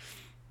happening?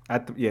 Yeah.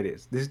 It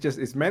is. This is just.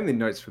 It's mainly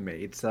notes for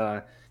me. It's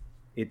a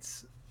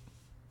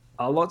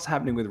lot's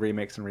happening with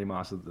remakes and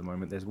remasters at the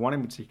moment. There's one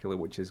in particular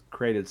which has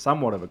created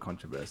somewhat of a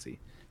controversy.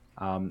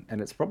 And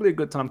it's probably a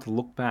good time to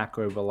look back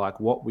over like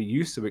what we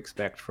used to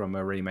expect from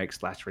a remake /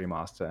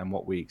 remaster and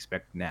what we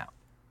expect now.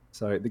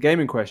 So the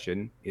game in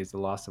question is The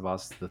Last of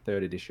Us, the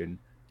third edition,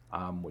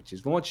 which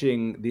is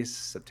launching this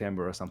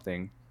September or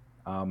something.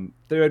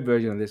 Third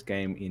version of this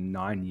game in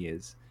 9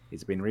 years.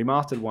 It's been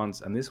remastered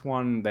once, and this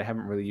one, they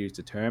haven't really used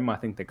a term. I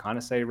think they kind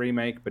of say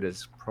remake, but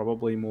it's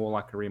probably more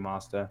like a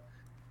remaster.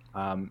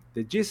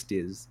 The gist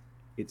is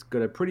it's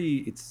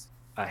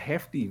a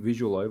hefty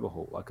visual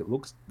overhaul. Like, it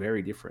looks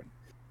very different.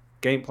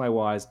 Gameplay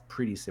wise,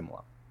 pretty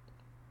similar.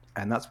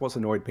 And that's what's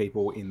annoyed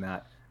people, in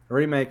that a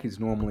remake is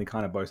normally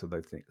kind of both of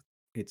those things.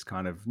 It's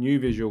kind of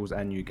new visuals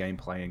and new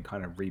gameplay and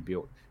kind of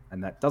rebuilt.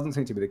 And that doesn't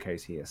seem to be the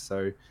case here.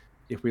 So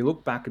if we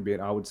look back a bit,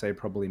 I would say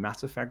probably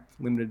Mass Effect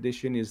Limited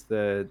Edition is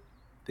the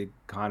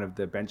kind of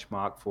the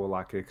benchmark for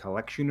like a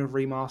collection of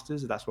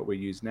remasters. That's what we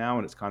use now,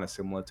 and it's kind of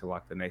similar to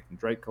like the Nathan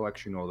Drake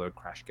collection or the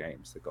Crash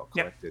games that got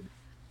collected.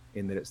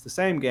 In that it's the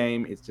same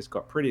game, it's just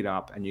got prettied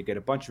up, and you get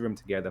a bunch of them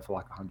together for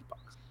like $100.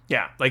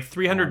 Yeah, like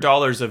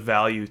 $300 of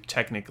value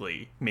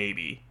technically,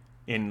 maybe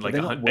in like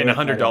in a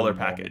 $100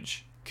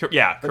 package.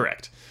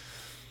 Correct.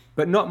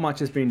 But not much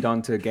has been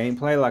done to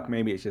gameplay. Like,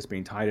 maybe it's just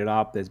been tidied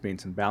up. There's been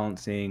some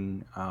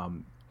balancing.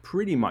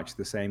 Pretty much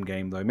the same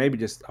game though. Maybe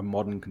just a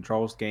modern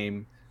control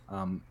scheme.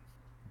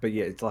 But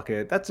yeah, it's like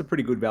that's a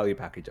pretty good value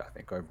package, I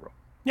think, overall.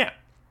 Yeah,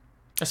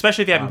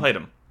 especially if you haven't played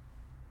them.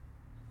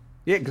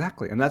 Yeah,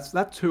 exactly, and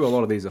that's who a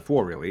lot of these are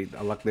for, really.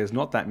 Like, there's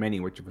not that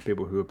many, which are for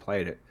people who have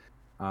played it.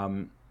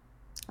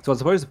 So I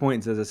suppose the point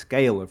is there's a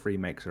scale of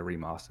remakes or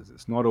remasters.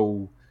 It's not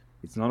all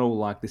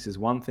like this is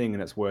one thing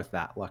and it's worth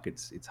that. Like,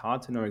 it's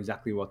hard to know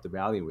exactly what the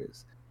value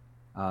is.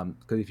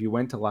 Because if you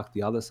went to like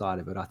the other side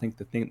of it, I think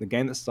the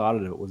game that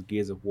started it was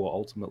Gears of War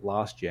Ultimate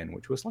last gen,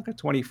 which was like a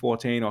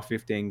 2014 or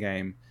 15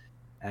 game.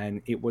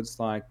 And it was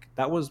like,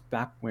 that was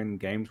back when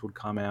games would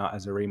come out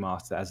as a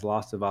remaster, as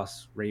Last of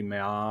Us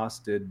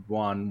Remastered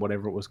 1,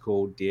 whatever it was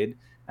called, did.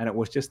 And it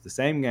was just the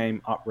same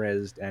game,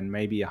 up-resed, and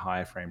maybe a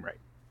higher frame rate.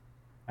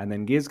 And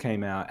then Gears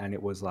came out, and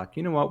it was like,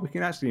 you know what, we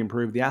can actually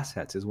improve the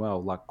assets as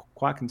well, like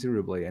quite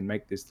considerably, and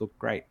make this look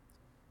great.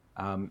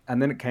 And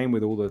then it came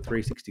with all the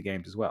 360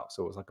 games as well.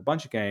 So it was like a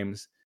bunch of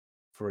games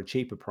for a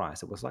cheaper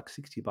price. It was like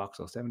 $60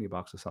 or $70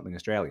 or something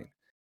Australian.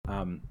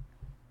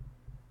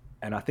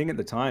 And I think at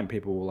the time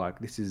people were like,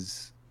 this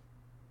is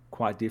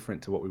quite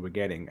different to what we were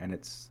getting, and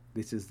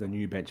this is the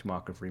new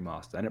benchmark of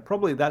remaster. And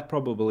that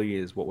probably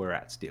is what we're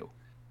at still.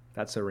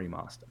 That's a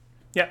remaster.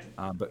 Yeah.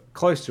 But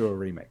close to a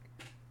remake.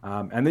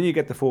 And then you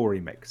get the full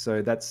remake.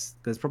 So there's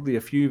probably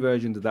a few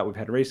versions of that we've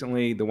had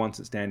recently. The ones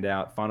that stand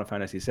out, Final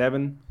Fantasy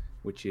VII,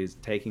 which is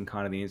taking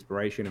kind of the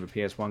inspiration of a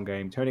PS1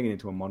 game, turning it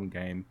into a modern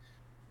game,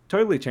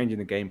 totally changing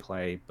the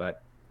gameplay,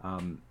 but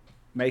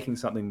making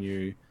something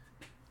new.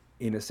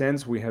 In a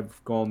sense, we have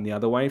gone the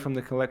other way from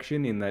the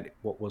collection, in that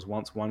what was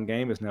once one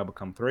game has now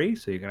become three.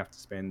 So you're going to have to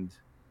spend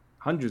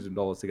hundreds of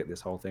dollars to get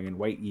this whole thing and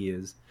wait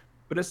years.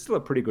 But it's still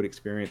a pretty good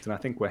experience, and I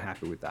think we're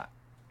happy with that.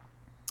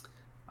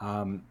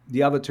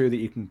 The other two that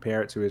you can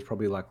compare it to is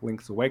probably like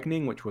Link's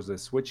Awakening, which was a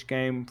Switch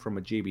game from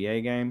a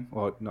GBA game,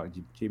 or not,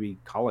 GB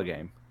Color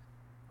game.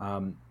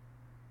 And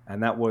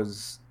that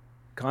was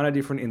kind of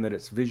different in that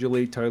it's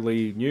visually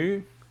totally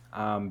new,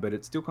 but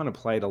it still kind of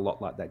played a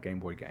lot like that Game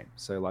Boy game.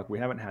 So like, we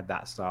haven't had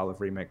that style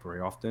of remake very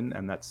often,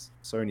 and that's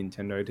so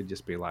Nintendo to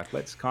just be like,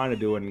 let's kind of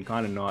do it and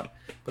kind of not.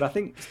 But I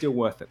think it's still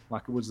worth it.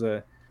 Like,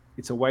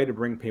 it's a way to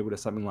bring people to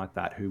something like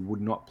that who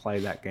would not play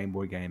that Game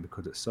Boy game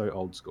because it's so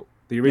old school.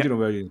 The original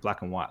version is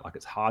black and white. Like,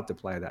 it's hard to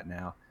play that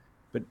now,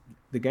 but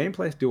the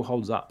gameplay still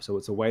holds up. So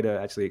it's a way to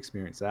actually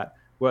experience that.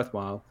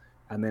 Worthwhile.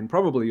 And then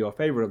probably your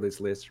favorite of this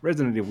list,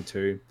 Resident Evil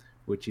 2,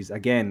 which is,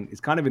 again, it's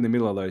kind of in the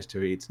middle of those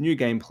two. It's new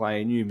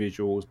gameplay, new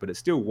visuals, but it's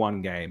still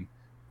one game.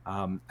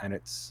 And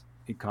it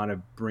kind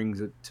of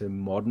brings it to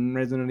modern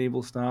Resident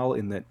Evil style,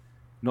 in that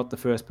not the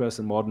first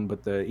person modern,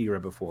 but the era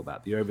before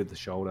that, the over the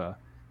shoulder.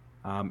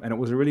 And it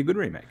was a really good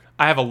remake.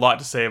 I have a lot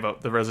to say about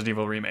the Resident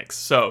Evil remakes.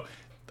 So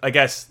I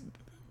guess,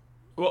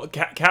 well,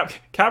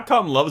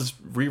 Capcom loves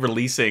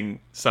re-releasing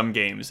some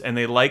games, and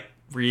they like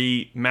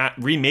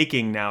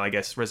remaking now, I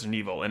guess, Resident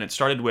Evil. And it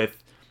started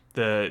with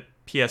the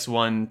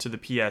PS1 to the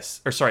the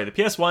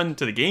PS1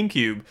 to the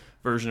GameCube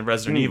version of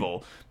Resident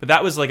Evil. But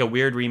that was like a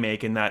weird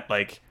remake in that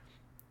like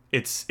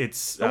it's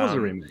That was a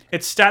remake.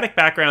 it's static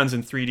backgrounds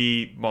and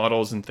 3D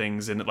models and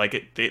things, and like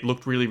it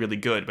looked really really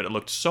good, but it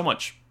looked so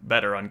much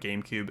better on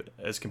GameCube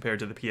as compared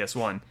to the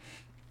PS1.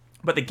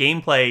 But the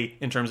gameplay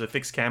in terms of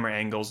fixed camera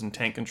angles and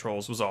tank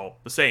controls was all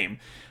the same,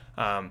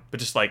 but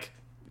just like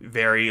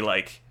very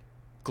like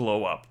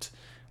glow upped.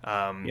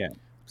 Yeah.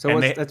 So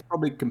that's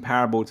probably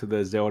comparable to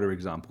the Zelda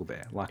example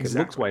there. Like it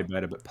looks way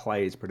better, but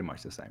play is pretty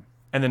much the same.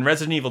 And then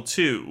Resident Evil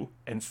 2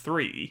 and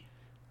 3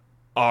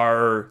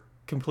 are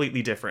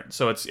completely different.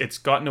 So it's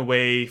gotten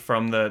away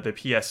from the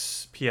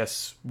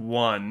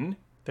PS1.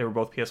 They were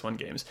both PS1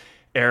 games.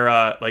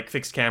 Era, like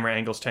fixed camera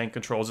angles, tank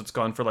controls. It's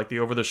gone for like the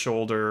over the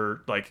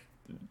shoulder, like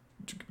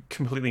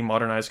completely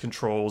modernized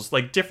controls,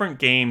 like different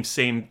game,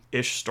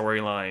 same-ish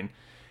storyline.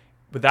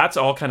 But that's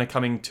all kind of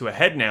coming to a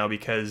head now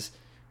because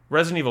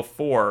Resident Evil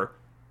 4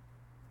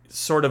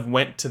 sort of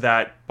went to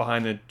that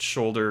behind the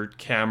shoulder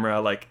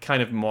camera, like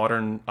kind of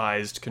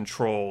modernized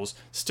controls,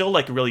 still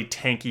like really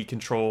tanky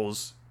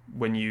controls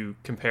when you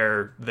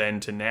compare then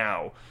to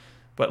now.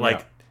 But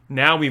like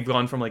now we've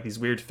gone from like these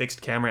weird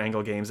fixed camera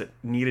angle games that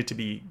needed to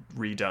be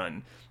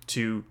redone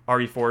to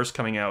RE4's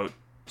coming out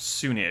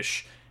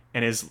soonish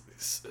and is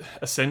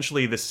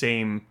essentially the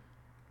same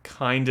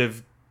kind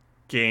of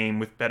game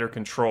with better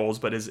controls,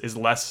 but is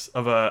less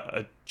of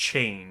a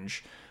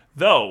change.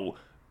 Though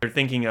they're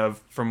thinking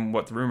of, from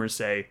what the rumors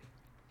say,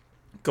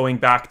 going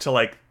back to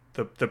like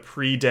the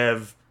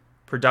pre-dev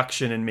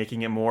production and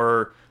making it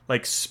more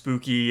like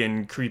spooky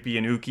and creepy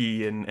and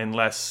ooky and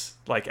less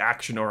like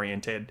action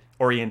orientated.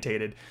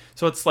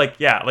 So it's like,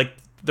 yeah, like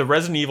the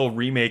Resident Evil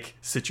remake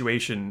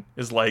situation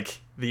is like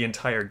the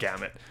entire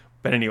gamut.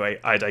 But anyway,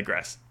 I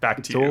digress.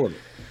 Back to you.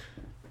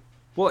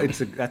 Well,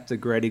 that's a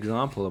great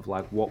example of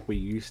like what we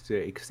used to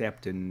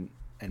accept and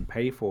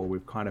pay for.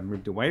 We've kind of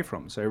moved away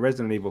from. So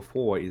Resident Evil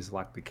 4 is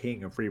like the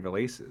king of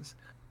re-releases.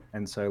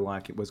 And so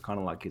like it was kind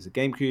of like it's a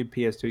GameCube,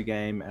 PS2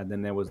 game, and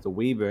then there was the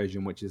Wii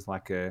version, which is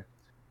like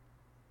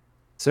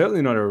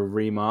certainly not a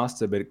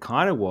remaster, but it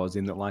kind of was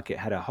in that like it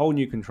had a whole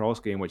new control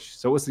scheme,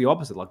 so it was the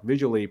opposite, like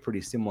visually pretty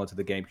similar to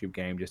the GameCube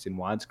game, just in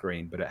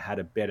widescreen, but it had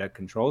a better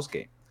control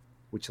scheme,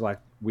 which like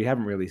we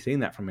haven't really seen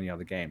that from any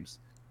other games.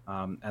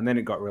 And then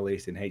it got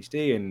released in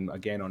HD and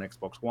again on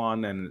Xbox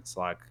One, and it's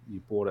like you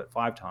bought it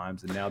 5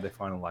 times, and now they're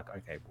finally like,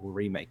 okay, we'll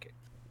remake it,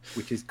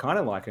 which is kind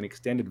of like an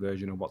extended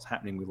version of what's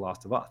happening with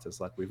Last of Us. It's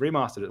like we've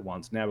remastered it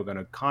once, now we're going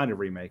to kind of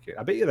remake it.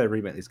 I bet you they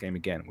remake this game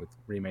again with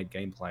remade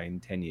gameplay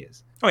in 10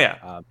 years. Oh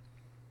yeah.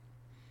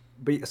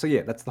 But so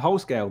yeah, that's the whole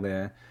scale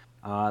there.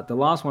 The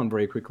last one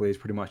very quickly is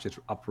pretty much just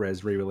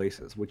up-res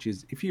re-releases, which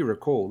is, if you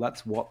recall,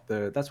 that's what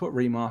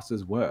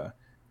remasters were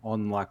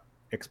on like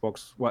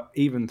Xbox,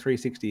 even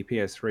 360,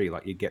 PS3.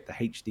 Like you get the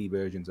HD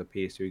versions of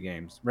PS2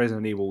 games.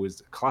 Resident Evil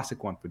was a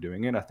classic one for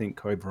doing it. I think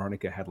Code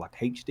Veronica had like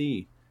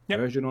HD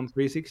version on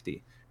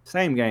 360.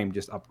 Same game,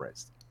 just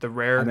up-res. The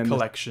Rare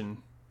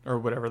Collection or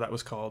whatever that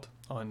was called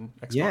on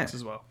Xbox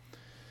as well.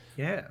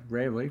 Yeah,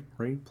 Rare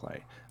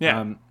Replay.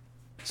 Yeah.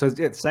 So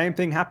yeah, same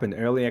thing happened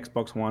early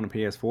Xbox One and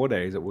PS4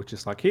 days. It was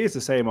just like, here's the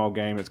same old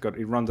game.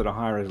 It runs at a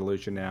higher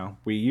resolution now.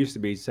 We used to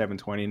be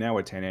 720, now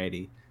we're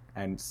 1080,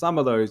 and some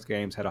of those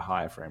games had a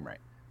higher frame rate.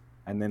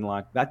 And then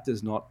like that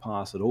does not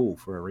pass at all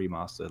for a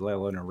remaster, let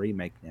alone a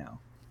remake now.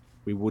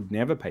 We would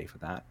never pay for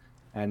that.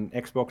 And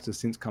Xbox has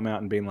since come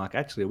out and been like,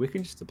 actually, we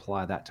can just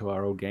apply that to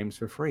our old games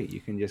for free. You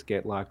can just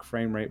get like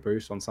frame rate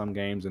boosts on some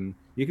games, and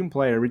you can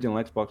play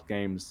original Xbox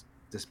games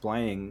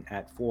displaying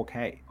at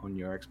 4K on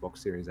your Xbox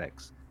Series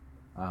X.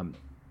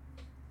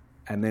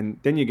 And then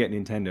you get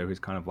Nintendo, who's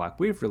kind of like,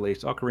 we've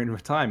released Ocarina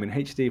of Time in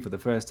HD for the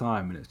first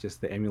time, and it's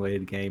just the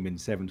emulated game in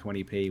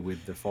 720p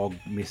with the fog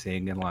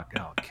missing, and like,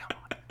 oh come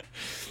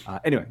on.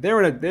 Anyway,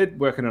 they're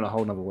working on a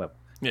whole nother level.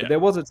 Yeah. But there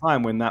was a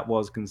time when that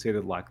was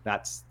considered like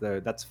that's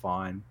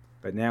fine,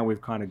 but now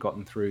we've kind of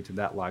gotten through to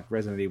that like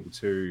Resident Evil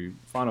 2,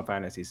 Final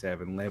Fantasy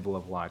 7 level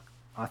of like,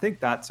 I think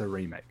that's a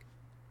remake.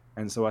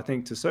 And so I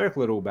think to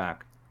circle it all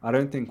back, I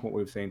don't think what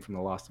we've seen from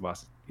The Last of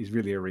Us is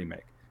really a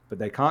remake. But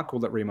they can't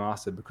call it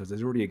remastered because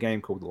there's already a game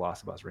called The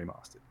Last of Us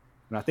Remastered.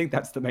 And I think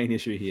that's the main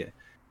issue here.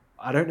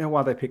 I don't know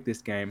why they picked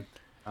this game.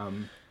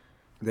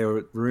 There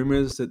were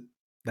rumors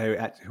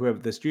that whoever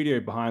the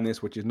studio behind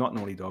this, which is not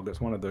Naughty Dog, it's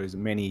one of those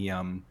many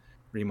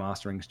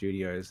remastering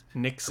studios.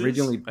 Nix's,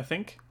 originally, I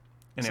think.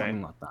 Anyway.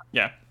 Something like that.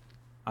 Yeah.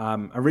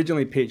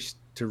 Originally pitched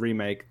to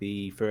remake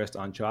the first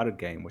Uncharted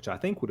game, which I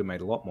think would have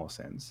made a lot more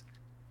sense.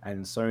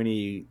 And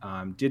Sony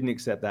didn't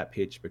accept that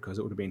pitch because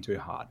it would have been too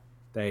hard.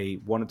 They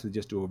wanted to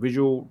just do a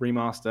visual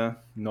remaster,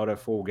 not a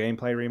full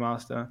gameplay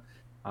remaster.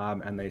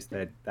 And they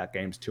said that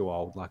game's too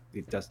old. Like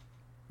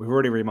we've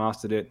already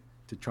remastered it.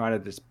 To try to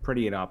just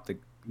pretty it up,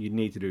 you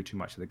need to do too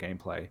much of the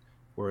gameplay.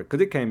 Because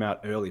it came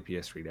out early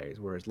PS3 days,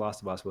 whereas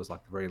Last of Us was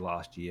like the very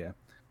last year.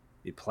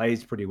 It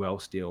plays pretty well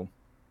still.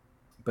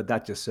 But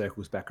that just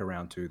circles back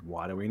around to,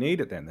 why do we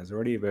need it then? There's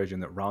already a version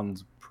that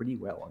runs pretty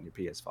well on your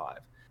PS5.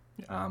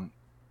 Yeah.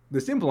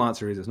 the simple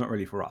answer is it's not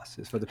really for us.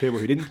 It's for the people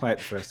who didn't play it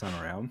the first time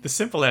around. The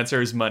simple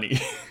answer is money.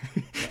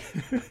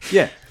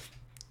 Yeah,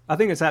 I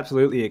think it's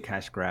absolutely a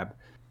cash grab.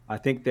 I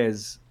think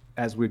there's,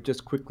 as we've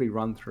just quickly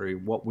run through,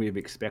 what we've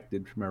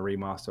expected from a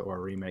remaster or a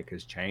remake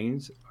has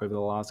changed over the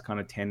last kind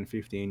of 10,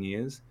 15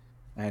 years.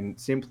 And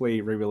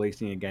simply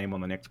re-releasing a game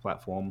on the next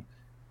platform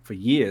for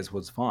years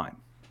was fine.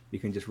 You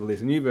can just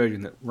release a new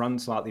version that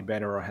runs slightly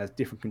better or has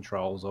different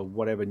controls or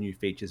whatever new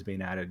features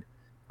been added.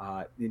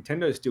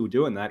 Nintendo's still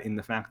doing that in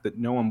the fact that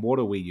no one bought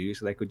a Wii U,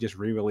 so they could just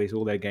re-release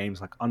all their games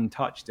like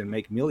untouched and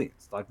make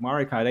millions. Like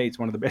Mario Kart 8 is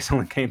one of the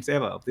best-selling games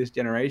ever of this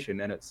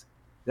generation, and it's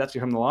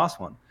actually from the last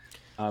one.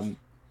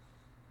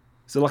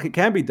 So like it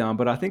can be done,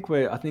 but I think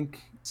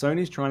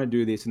Sony's trying to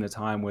do this in a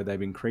time where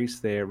they've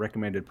increased their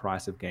recommended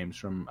price of games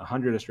from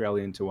 100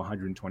 Australian to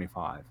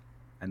 125,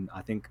 and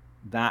I think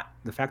that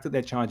the fact that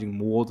they're charging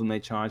more than they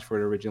charged for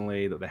it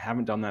originally, that they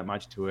haven't done that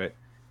much to it.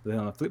 But then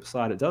on the flip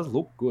side, it does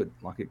look good.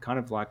 Like it kind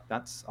of like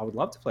I would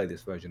love to play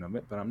this version of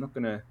it, but I'm not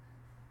gonna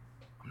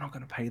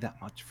pay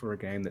that much for a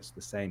game that's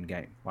the same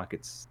game. Like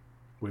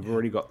we've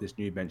already got this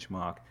new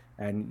benchmark,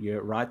 and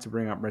you're right to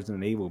bring up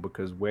Resident Evil,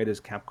 because where does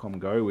Capcom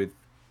go with?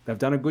 They've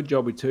done a good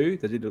job with 2.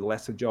 They did a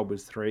lesser job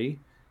with 3.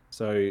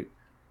 So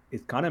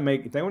it's kind of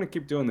if they want to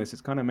keep doing this,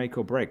 it's kind of make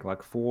or break.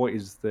 Like 4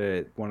 is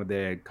one of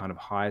their kind of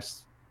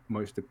highest,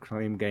 most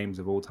acclaimed games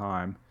of all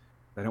time.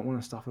 They don't want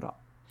to stuff it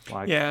up.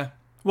 Like yeah.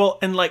 Well,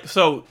 and like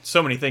so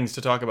many things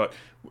to talk about,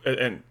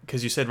 and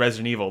because you said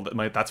Resident Evil,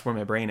 that's where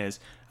my brain is.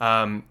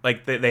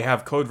 Like they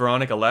have Code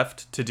Veronica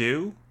left to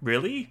do,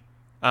 really.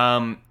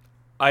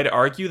 I'd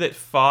argue that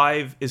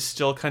 5 is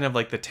still kind of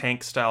like the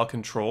tank style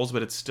controls,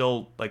 but it's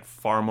still like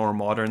far more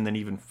modern than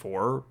even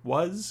 4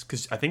 was.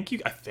 Because I think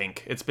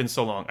it's been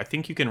so long. I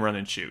think you can run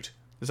and shoot.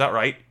 Is that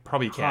right?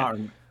 Probably you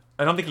can.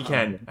 I don't think you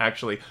can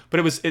actually,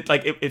 but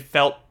it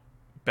felt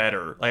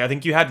better. Like I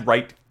think you had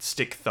right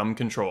stick thumb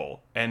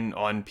control, and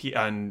on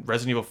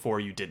Resident Evil 4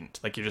 you didn't.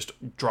 Like you're just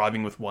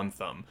driving with one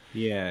thumb.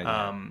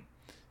 Yeah.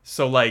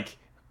 So like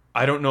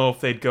I don't know if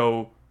they'd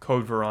go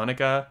Code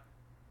Veronica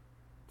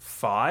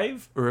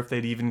 5, or if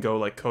they'd even go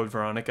like Code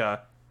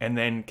Veronica and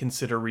then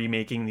consider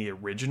remaking the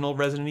original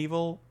Resident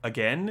Evil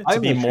again to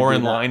be more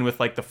in line with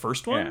like the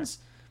first ones.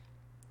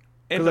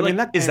 And but,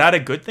 like, is that a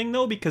good thing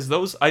though? Because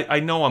those I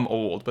know I'm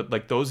old, but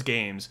like those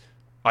games,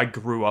 I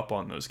grew up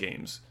on those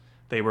games.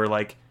 They were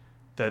like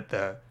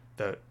the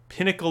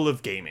pinnacle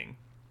of gaming,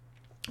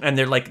 and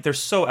they're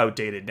so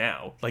outdated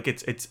now. Like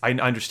I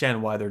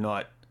understand why they're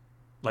not,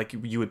 like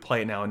you would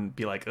play it now and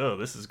be like, oh,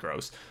 this is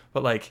gross.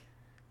 But like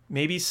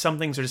maybe some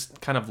things are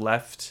just kind of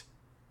left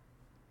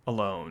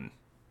alone,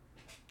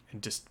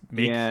 and just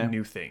make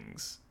new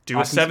things. Do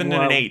a 7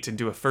 and an 8 and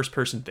do a first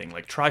person thing.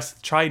 Like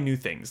try new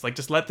things. Like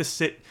just let this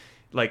sit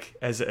like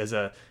as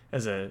the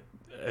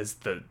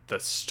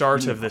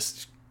start of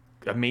this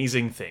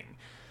amazing thing.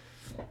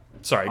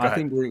 Sorry, go ahead. I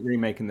think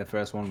remaking the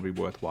first one would be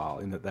worthwhile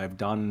in that they've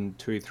done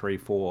 2, 3,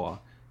 4,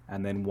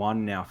 and then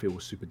 1 now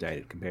feels super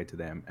dated compared to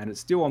them, and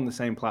it's still on the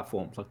same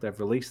platforms. Like they've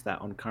released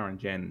that on current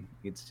gen.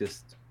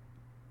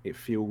 It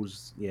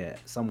feels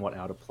somewhat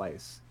out of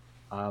place.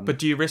 But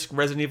do you risk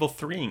Resident Evil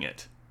 3ing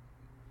it?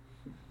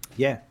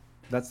 Yeah,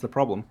 that's the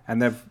problem.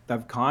 And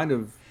they've kind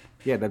of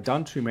they've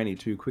done too many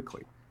too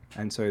quickly.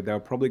 And so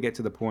they'll probably get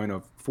to the point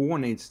of 4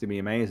 needs to be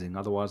amazing,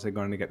 otherwise they're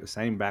going to get the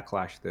same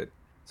backlash that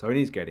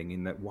Sony's getting,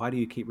 in that why do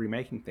you keep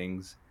remaking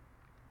things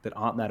that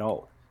aren't that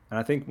old? And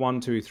I think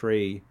 1, 2,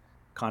 3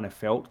 kind of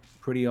felt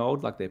pretty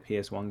old, like their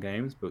PS1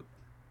 games, but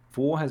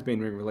 4 has been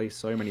re-released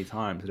so many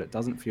times that it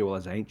doesn't feel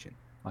as ancient.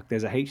 Like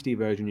there's a HD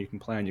version you can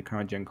play on your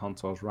current gen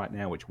consoles right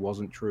now, which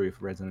wasn't true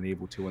for Resident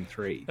Evil 2 and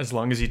 3. As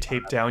long as you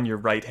tape down your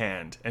right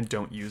hand and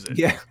don't use it.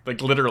 Yeah.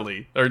 Like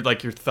literally, or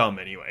like your thumb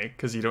anyway,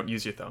 because you don't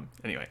use your thumb.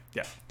 Anyway,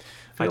 yeah.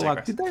 I feel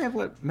like, did they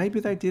ever, maybe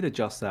they did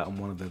adjust that on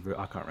one of the,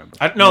 I can't remember.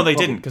 No, they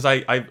didn't, because I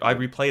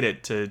replayed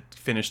it to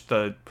finish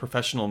the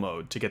professional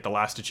mode to get the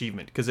last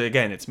achievement, because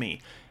again, it's me.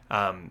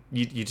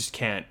 You just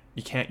can't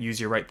use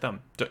your right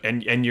thumb,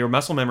 and your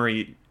muscle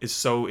memory is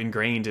so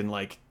ingrained in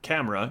like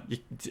camera,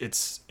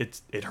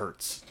 it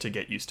hurts to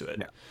get used to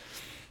it.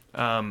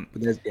 But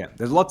there's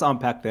a lot to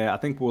unpack there. I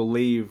think we'll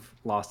leave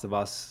Last of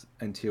Us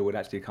until it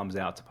actually comes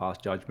out to pass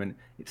judgment.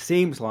 It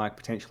seems like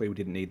potentially we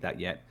didn't need that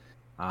yet,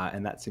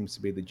 and that seems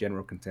to be the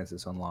general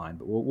consensus online.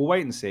 But we'll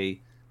wait and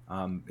see.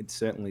 It's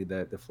certainly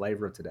the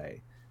flavor of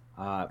today.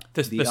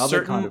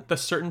 The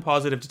certain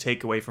positive to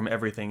take away from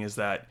everything is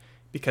that,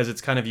 because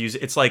it's kind of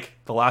it's like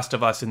The Last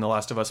of Us in The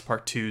Last of Us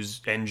Part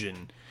 2's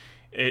engine.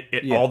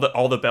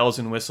 All the bells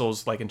and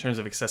whistles, like in terms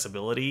of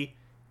accessibility,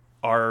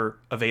 are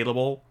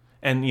available.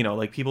 And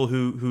like people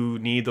who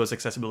need those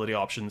accessibility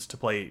options to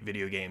play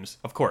video games,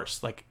 of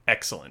course, like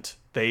excellent.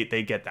 They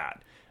get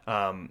that.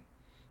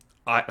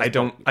 I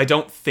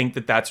don't think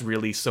that that's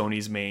really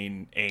Sony's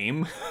main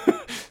aim.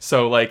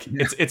 So like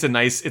it's a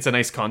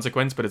nice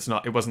consequence, but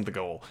it wasn't the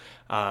goal.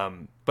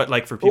 But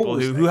like for people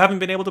who haven't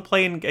been able to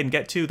play and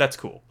get to, that's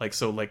cool. Like,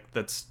 so like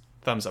that's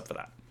thumbs up for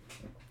that.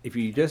 If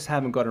you just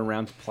haven't gotten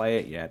around to play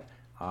it yet,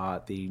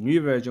 The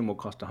new version will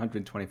cost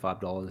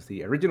 $125.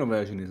 The original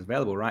version is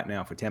available right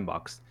now for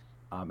 $10,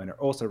 and it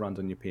also runs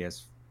on your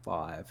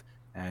PS5.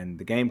 And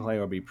the gameplay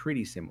will be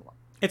pretty similar,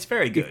 It's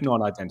very if good.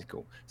 not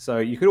identical. So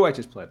you could always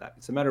just play that.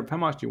 It's a matter of how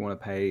much you want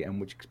to pay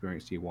and which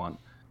experience you want.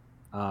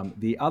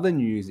 The other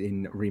news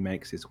in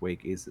remakes this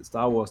week is that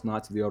Star Wars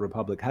Knights of the Old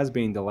Republic has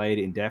been delayed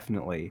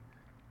indefinitely.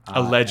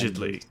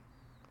 Allegedly.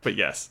 But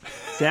yes.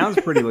 Sounds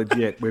pretty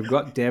legit. We've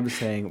got devs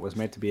saying it was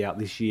meant to be out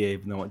this year,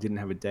 even though it didn't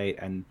have a date.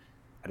 And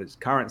at its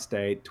current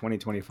state,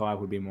 2025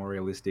 would be more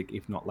realistic,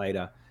 if not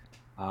later.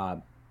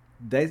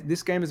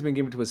 This game has been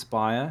given to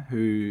Aspyr,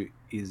 who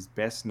is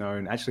best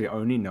known, actually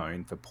only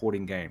known for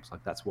porting games.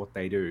 Like, that's what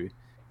they do.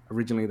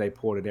 Originally, they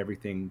ported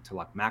everything to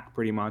like Mac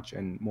pretty much,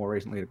 and more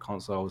recently to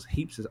consoles.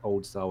 Heaps of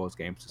old Star Wars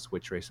games to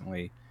Switch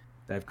recently.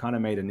 They've kind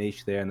of made a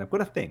niche there, and they've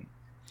got a thing.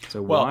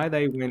 So why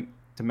they went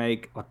to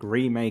make like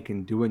remake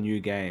and do a new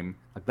game,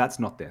 like that's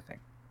not their thing.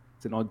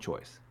 It's an odd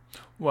choice.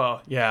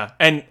 Well, yeah,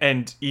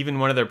 and even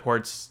one of their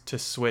ports to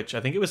Switch, I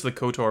think it was the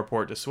KOTOR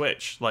port to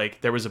Switch.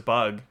 Like there was a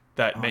bug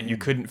that meant you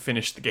couldn't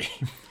finish the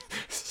game.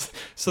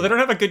 So they don't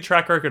have a good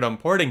track record on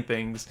porting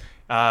things.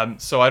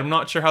 So I'm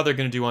not sure how they're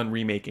going to do on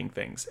remaking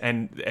things.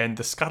 And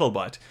the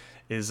scuttlebutt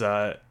is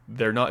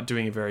they're not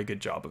doing a very good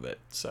job of it.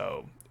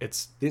 So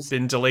it's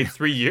been delayed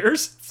 3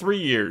 years, 3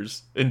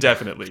 years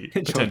indefinitely,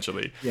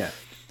 potentially. Yeah,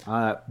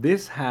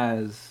 this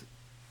has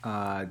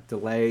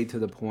delayed to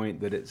the point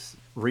that it's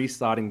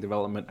restarting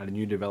development and a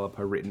new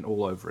developer written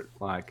all over it.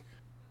 Like,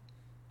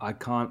 I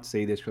can't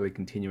see this really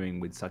continuing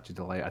with such a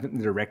delay. I think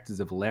the directors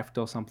have left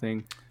or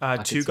something.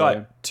 Two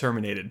got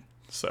terminated.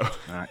 So,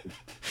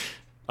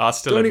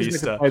 hasta la don't expect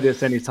vista. to play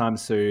this anytime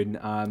soon.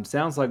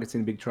 Sounds like it's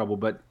in big trouble,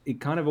 but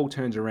it kind of all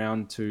turns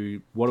around to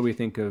what do we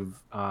think of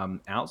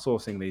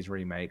outsourcing these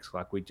remakes?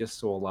 Like we just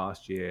saw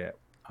last year,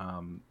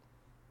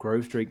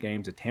 Grove Street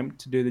Games attempt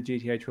to do the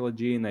GTA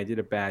trilogy, and they did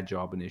a bad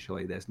job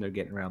initially. There's no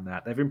getting around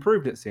that. They've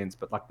improved it since,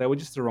 but like they were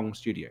just the wrong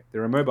studio.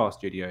 They're a mobile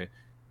studio.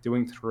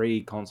 Doing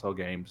 3 console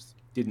games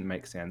didn't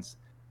make sense.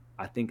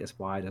 I think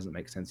Aspyr doesn't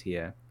make sense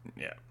here.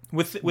 Yeah.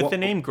 With the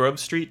name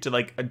Grove Street,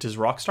 does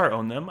Rockstar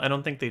own them? I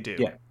don't think they do.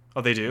 Yeah. Oh,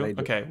 they do? They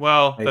do. Okay.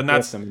 Well, They then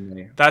force them in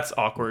there. that's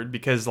awkward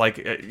because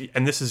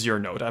and this is your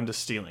note. I'm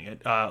just stealing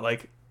it.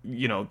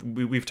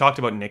 We've talked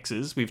about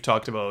Nix's. We've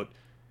talked about,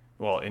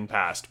 well, in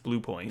past,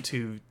 Bluepoint,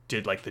 who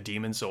did like the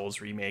Demon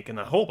Souls remake and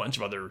a whole bunch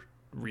of other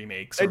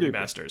remakes or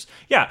remasters.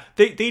 Yeah,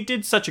 they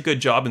did such a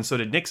good job, and so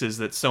did Nix's,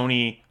 that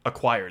Sony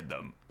acquired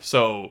them.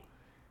 So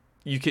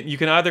you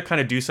can either kind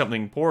of do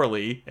something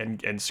poorly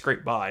and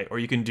scrape by, or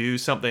you can do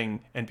something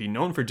and be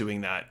known for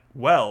doing that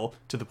well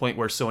to the point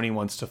where Sony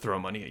wants to throw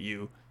money at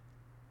you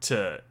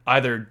to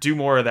either do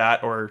more of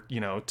that or,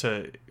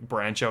 to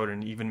branch out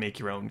and even make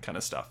your own kind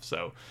of stuff.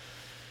 So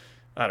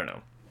I don't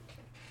know.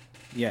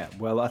 Yeah,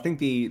 well, I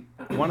think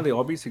one of the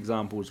obvious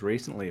examples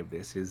recently of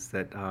this is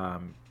that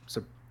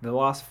so the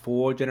last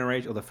 4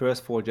 generations, or the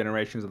first 4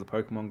 generations of the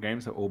Pokemon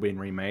games have all been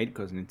remade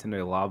because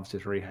Nintendo loves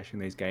just rehashing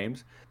these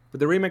games. But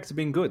the remakes have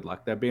been good.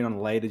 Like, they've been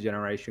on later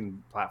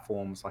generation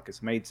platforms. Like,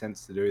 it's made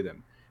sense to do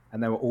them.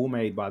 And they were all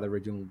made by the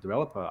original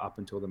developer up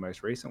until the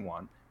most recent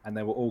one. And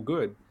they were all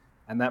good.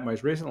 And that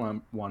most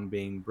recent one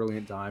being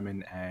Brilliant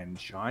Diamond and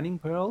Shining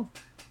Pearl.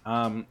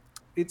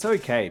 It's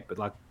okay, but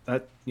like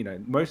that,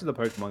 most of the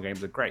Pokemon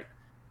games are great.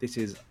 This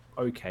is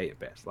okay at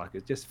best. Like,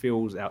 it just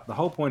feels out. The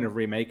whole point of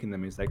remaking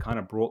them is they kind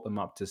of brought them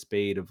up to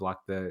speed of like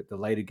the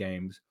later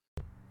games.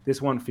 This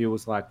one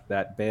feels like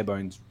that bare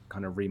bones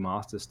kind of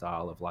remaster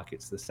style of like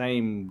it's the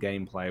same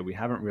gameplay. We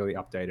haven't really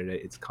updated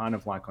it. It's kind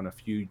of like on a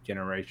few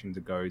generations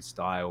ago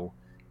style.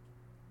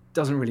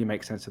 Doesn't really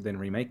make sense to then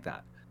remake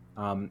that.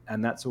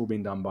 And that's all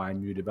been done by a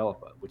new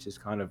developer, which has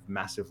kind of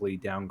massively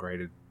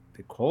downgraded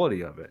the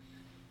quality of it.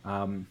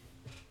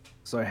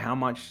 So how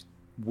much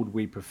would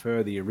we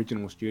prefer the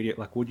original studio?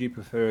 Like, would you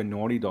prefer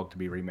Naughty Dog to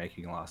be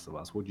remaking Last of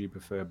Us? Would you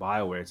prefer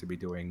BioWare to be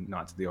doing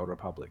Knights of the Old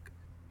Republic?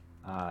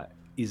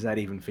 Is that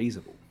even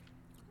feasible?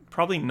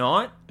 Probably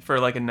not, for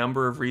like a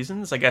number of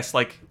reasons. I guess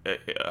like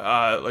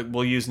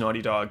we'll use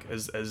Naughty Dog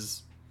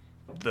as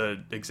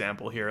the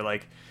example here.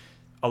 Like,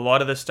 a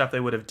lot of the stuff they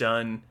would have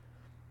done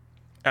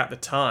at the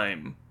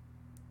time,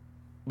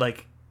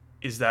 like,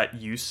 is that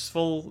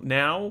useful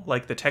now?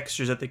 Like, the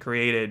textures that they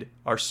created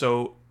are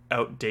so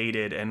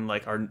outdated and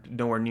like are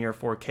nowhere near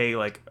 4K.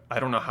 Like,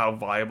 I don't know how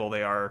viable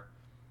they are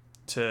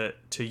to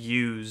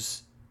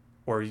use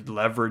or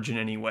leverage in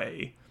any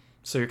way.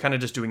 So you're kind of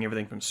just doing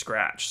everything from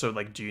scratch. So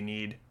like, do you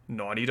need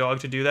Naughty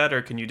Dog to do that,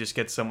 or can you just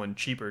get someone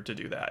cheaper to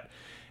do that?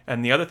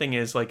 And the other thing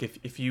is, like,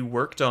 if you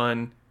worked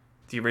on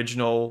the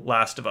original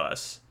Last of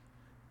Us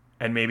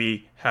and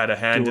maybe had a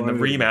hand in the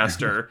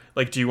remaster,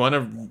 like, do you want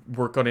to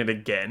work on it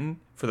again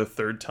for the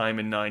 3rd time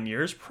in 9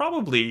 years?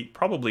 Probably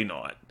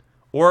not.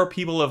 Or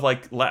people have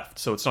like left,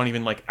 so it's not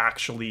even like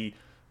actually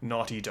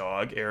Naughty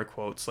Dog, air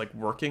quotes, like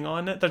working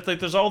on it.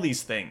 There's all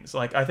these things.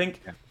 Like, I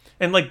think,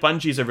 and like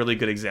Bungie's a really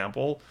good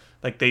example.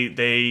 Like,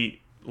 they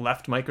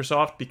left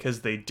Microsoft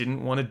because they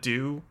didn't want to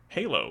do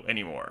Halo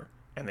anymore,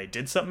 and they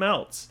did something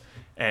else.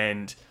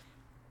 And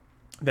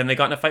then they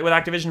got in a fight with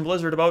Activision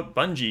Blizzard about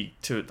Bungie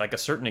to like a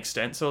certain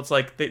extent. So it's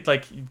like,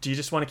 do you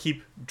just want to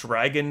keep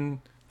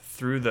dragging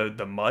through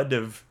the mud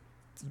of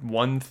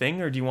one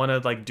thing, or do you want to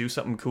like do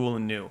something cool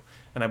and new?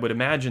 And I would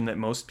imagine that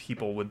most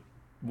people would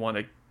want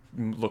to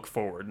look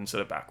forward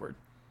instead of backward.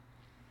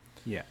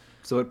 Yeah.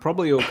 So it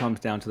probably all comes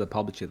down to the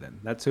publisher then.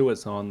 That's who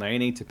it's on. They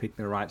need to pick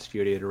the right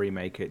studio to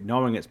remake it,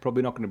 knowing it's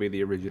probably not going to be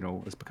the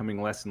original. It's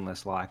becoming less and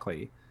less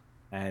likely.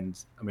 And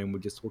I mean, we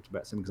just talked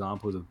about some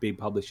examples of big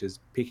publishers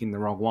picking the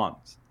wrong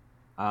ones.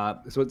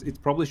 So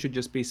it probably should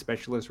just be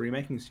specialist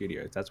remaking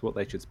studios. That's what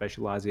they should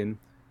specialize in.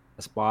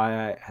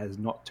 Aspyr has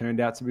not turned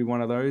out to be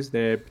one of those.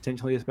 They're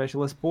potentially a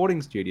specialist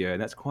porting studio,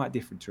 and that's quite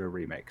different to a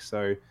remake.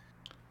 So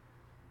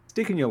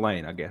stick in your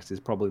lane, I guess, is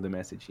probably the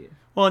message here.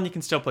 Well, and you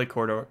can still play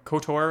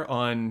KOTOR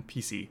on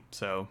PC,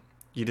 so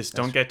you just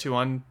don't get to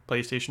on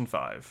PlayStation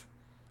 5.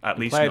 At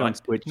least play it not, on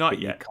Switch, not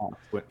but yet. You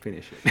can't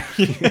finish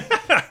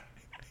it.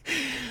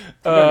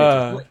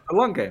 A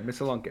long game. It's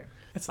a long game.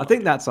 I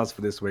think that's us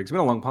for this week. It's been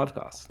a long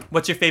podcast.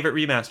 What's your favorite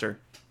remaster?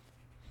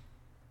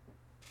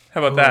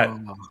 How about that?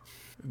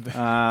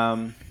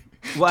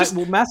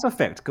 Well, Mass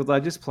Effect, because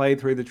I just played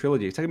through the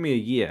trilogy. It's taken me a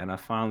year, and I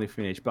finally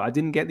finished. But I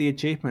didn't get the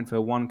achievement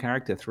for one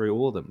character through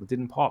all of them. It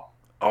didn't pop.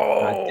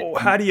 Oh,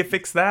 how do you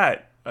fix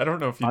that? I don't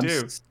know if you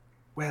do.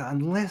 Well,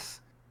 unless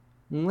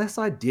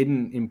I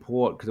didn't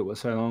import because it was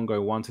so long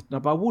ago once. No,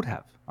 but I would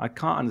have. I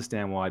can't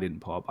understand why I didn't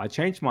pop. I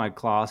changed my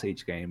class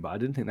each game, but I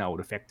didn't think that would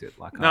affect it.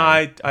 Like, no,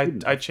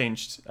 I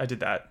changed. I did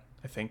that.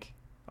 I think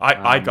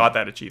I got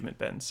that achievement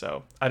then.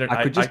 So I don't.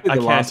 I could just do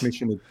the last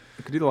mission.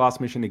 I could do the last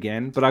mission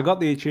again, but I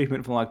got the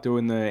achievement for like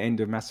doing the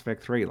end of Mass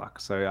Effect 3. Like,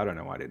 so I don't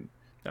know why I didn't.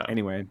 No.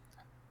 Anyway,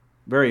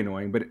 very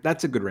annoying, but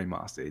that's a good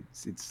remaster.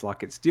 It's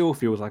like it still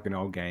feels like an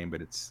old game,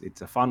 but it's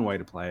a fun way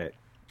to play it.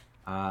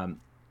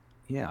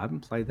 Yeah, I haven't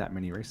played that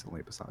many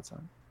recently besides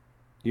that.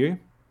 You?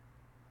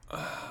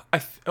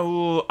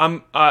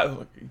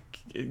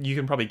 You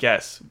can probably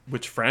guess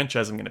which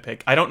franchise I'm going to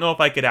pick. I don't know if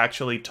I could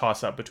actually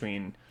toss up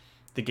between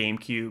the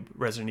GameCube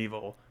Resident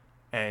Evil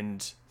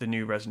and the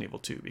new Resident Evil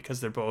 2 because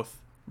they're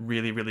both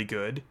really, really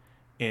good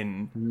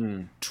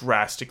in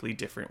drastically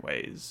different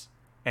ways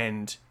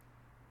and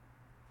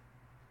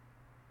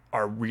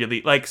are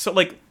really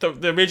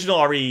the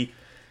original RE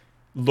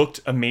looked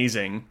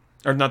amazing.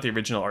 Or not the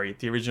original RE.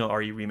 The original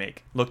RE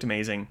remake looked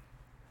amazing,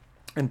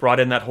 and brought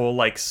in that whole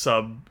like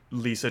sub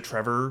Lisa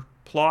Trevor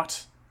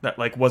plot that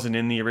like wasn't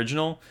in the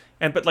original.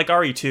 But like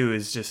RE2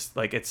 is just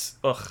like it's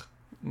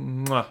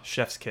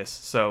chef's kiss.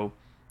 So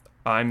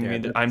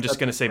I'm just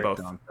gonna say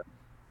both.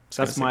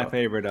 That's my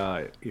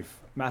favorite. If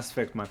Mass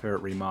Effect, my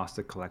favorite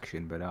remaster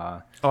collection, but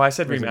I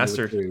said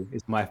remastered.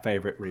 Is my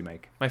favorite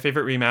remake. My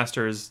favorite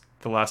remaster is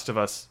The Last of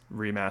Us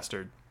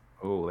remastered.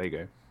 Oh, there you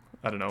go.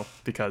 I don't know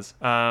because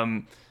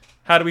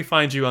how do we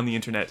find you on the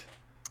internet,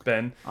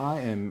 Ben? I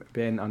am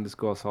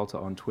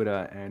Ben_Salter on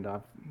Twitter, and I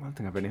don't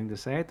think I have anything to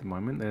say at the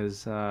moment.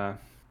 There's, I'll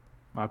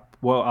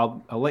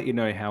let you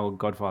know how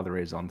Godfather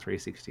is on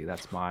 360.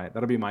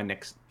 That'll be my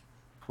next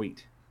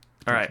tweet.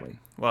 All right.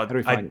 Well,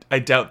 I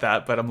doubt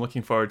that, but I'm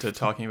looking forward to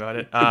talking about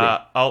it.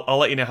 I'll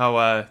let you know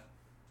how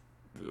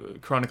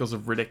Chronicles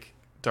of Riddick: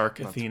 Dark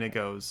Athena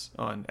goes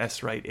on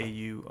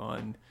SRightAU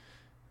on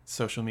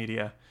social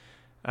media.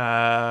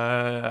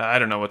 I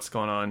don't know what's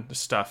going on. There's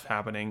stuff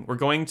happening. We're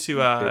going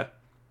to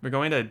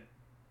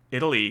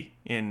Italy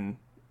in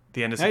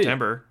the end of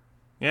September.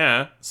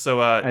 Yeah.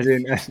 So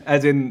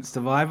as in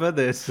Survivor,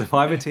 the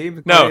Survivor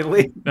team. No,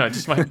 Italy? No,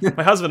 just my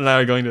husband and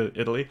I are going to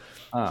Italy.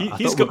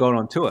 He's going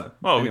on tour.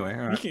 Oh, anyway,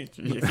 all right.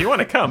 If you want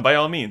to come, by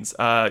all means.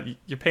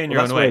 You're paying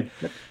your own way.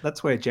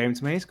 That's where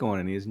James May's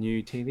going in his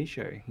new TV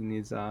show, in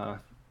his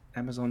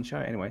Amazon show.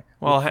 Anyway,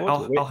 well, I'll hang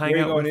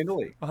out with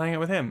Italy. I'll hang out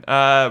with him.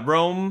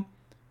 Rome,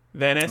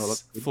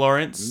 Venice,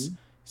 Florence,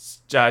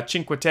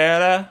 Cinque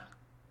Terre,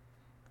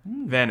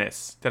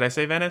 Venice. Did I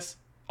say Venice?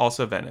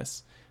 Also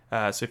Venice.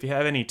 So if you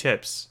have any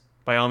tips,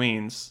 by all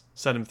means,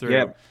 send them through.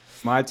 Yeah,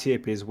 my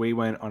tip is we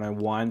went on a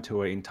wine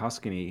tour in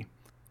Tuscany.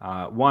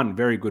 One,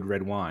 very good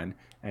red wine,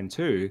 and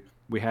two,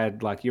 we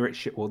had like you're at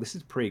well, this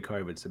is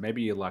pre-COVID, so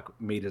maybe you're like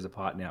meters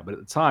apart now, but at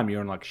the time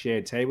you're on like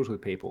shared tables with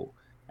people,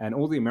 and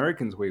all the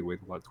Americans we were with,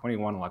 like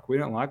 21, like we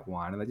don't like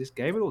wine, and they just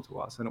gave it all to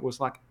us, and it was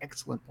like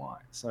excellent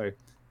wine. So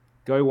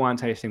go wine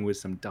tasting with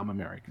some dumb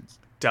Americans.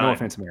 Done. No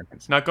offense,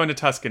 Americans. Not going to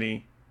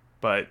Tuscany,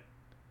 but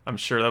I'm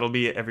sure that'll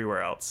be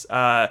everywhere else.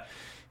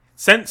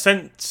 Send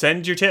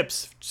your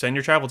tips. Send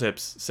your travel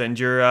tips. Send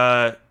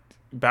your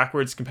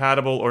backwards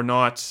compatible or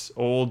not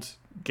old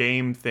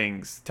game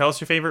things. Tell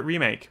us your favorite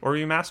remake or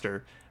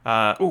remaster.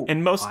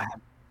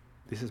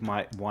 This is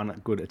my one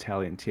good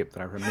Italian tip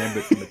that I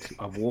remembered from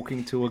a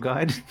walking tour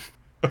guide.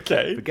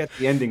 Okay. Forget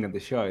the ending of the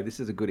show. This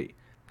is a goodie.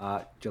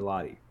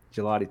 Gelati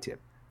tip.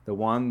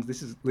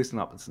 Listen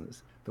up,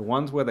 listeners. The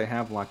ones where they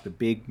have like the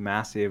big,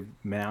 massive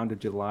mound of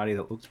gelati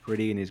that looks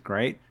pretty and is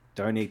great,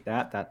 don't eat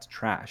that. That's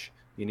trash.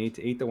 You need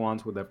to eat the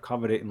ones where they've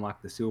covered it in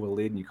like the silver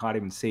lid and you can't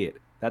even see it.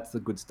 That's the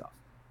good stuff.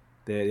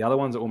 The other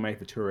ones are all made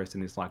for tourists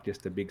and it's like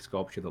just a big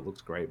sculpture that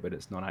looks great, but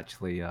it's not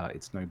actually,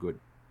 it's no good.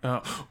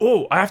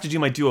 Oh, I have to do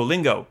my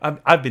Duolingo.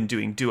 I've been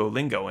doing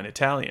Duolingo in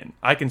Italian.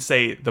 I can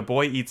say the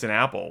boy eats an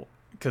apple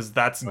because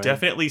that's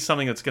definitely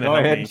something that's going to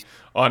help me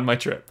on my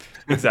trip.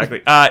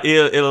 Exactly.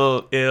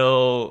 Il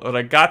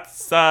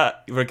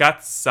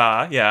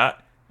ragazza, yeah.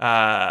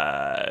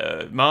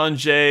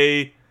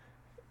 Mange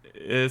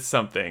is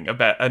something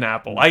about an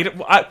apple. Why would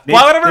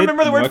I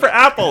remember the word for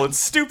apple? It's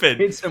stupid.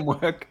 Need some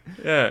work.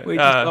 Yeah. We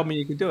just told me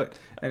you could do it.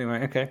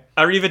 Anyway, okay.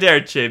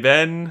 Arrivederci,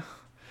 Ben.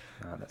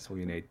 That's all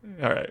you need.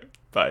 All right.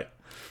 Bye.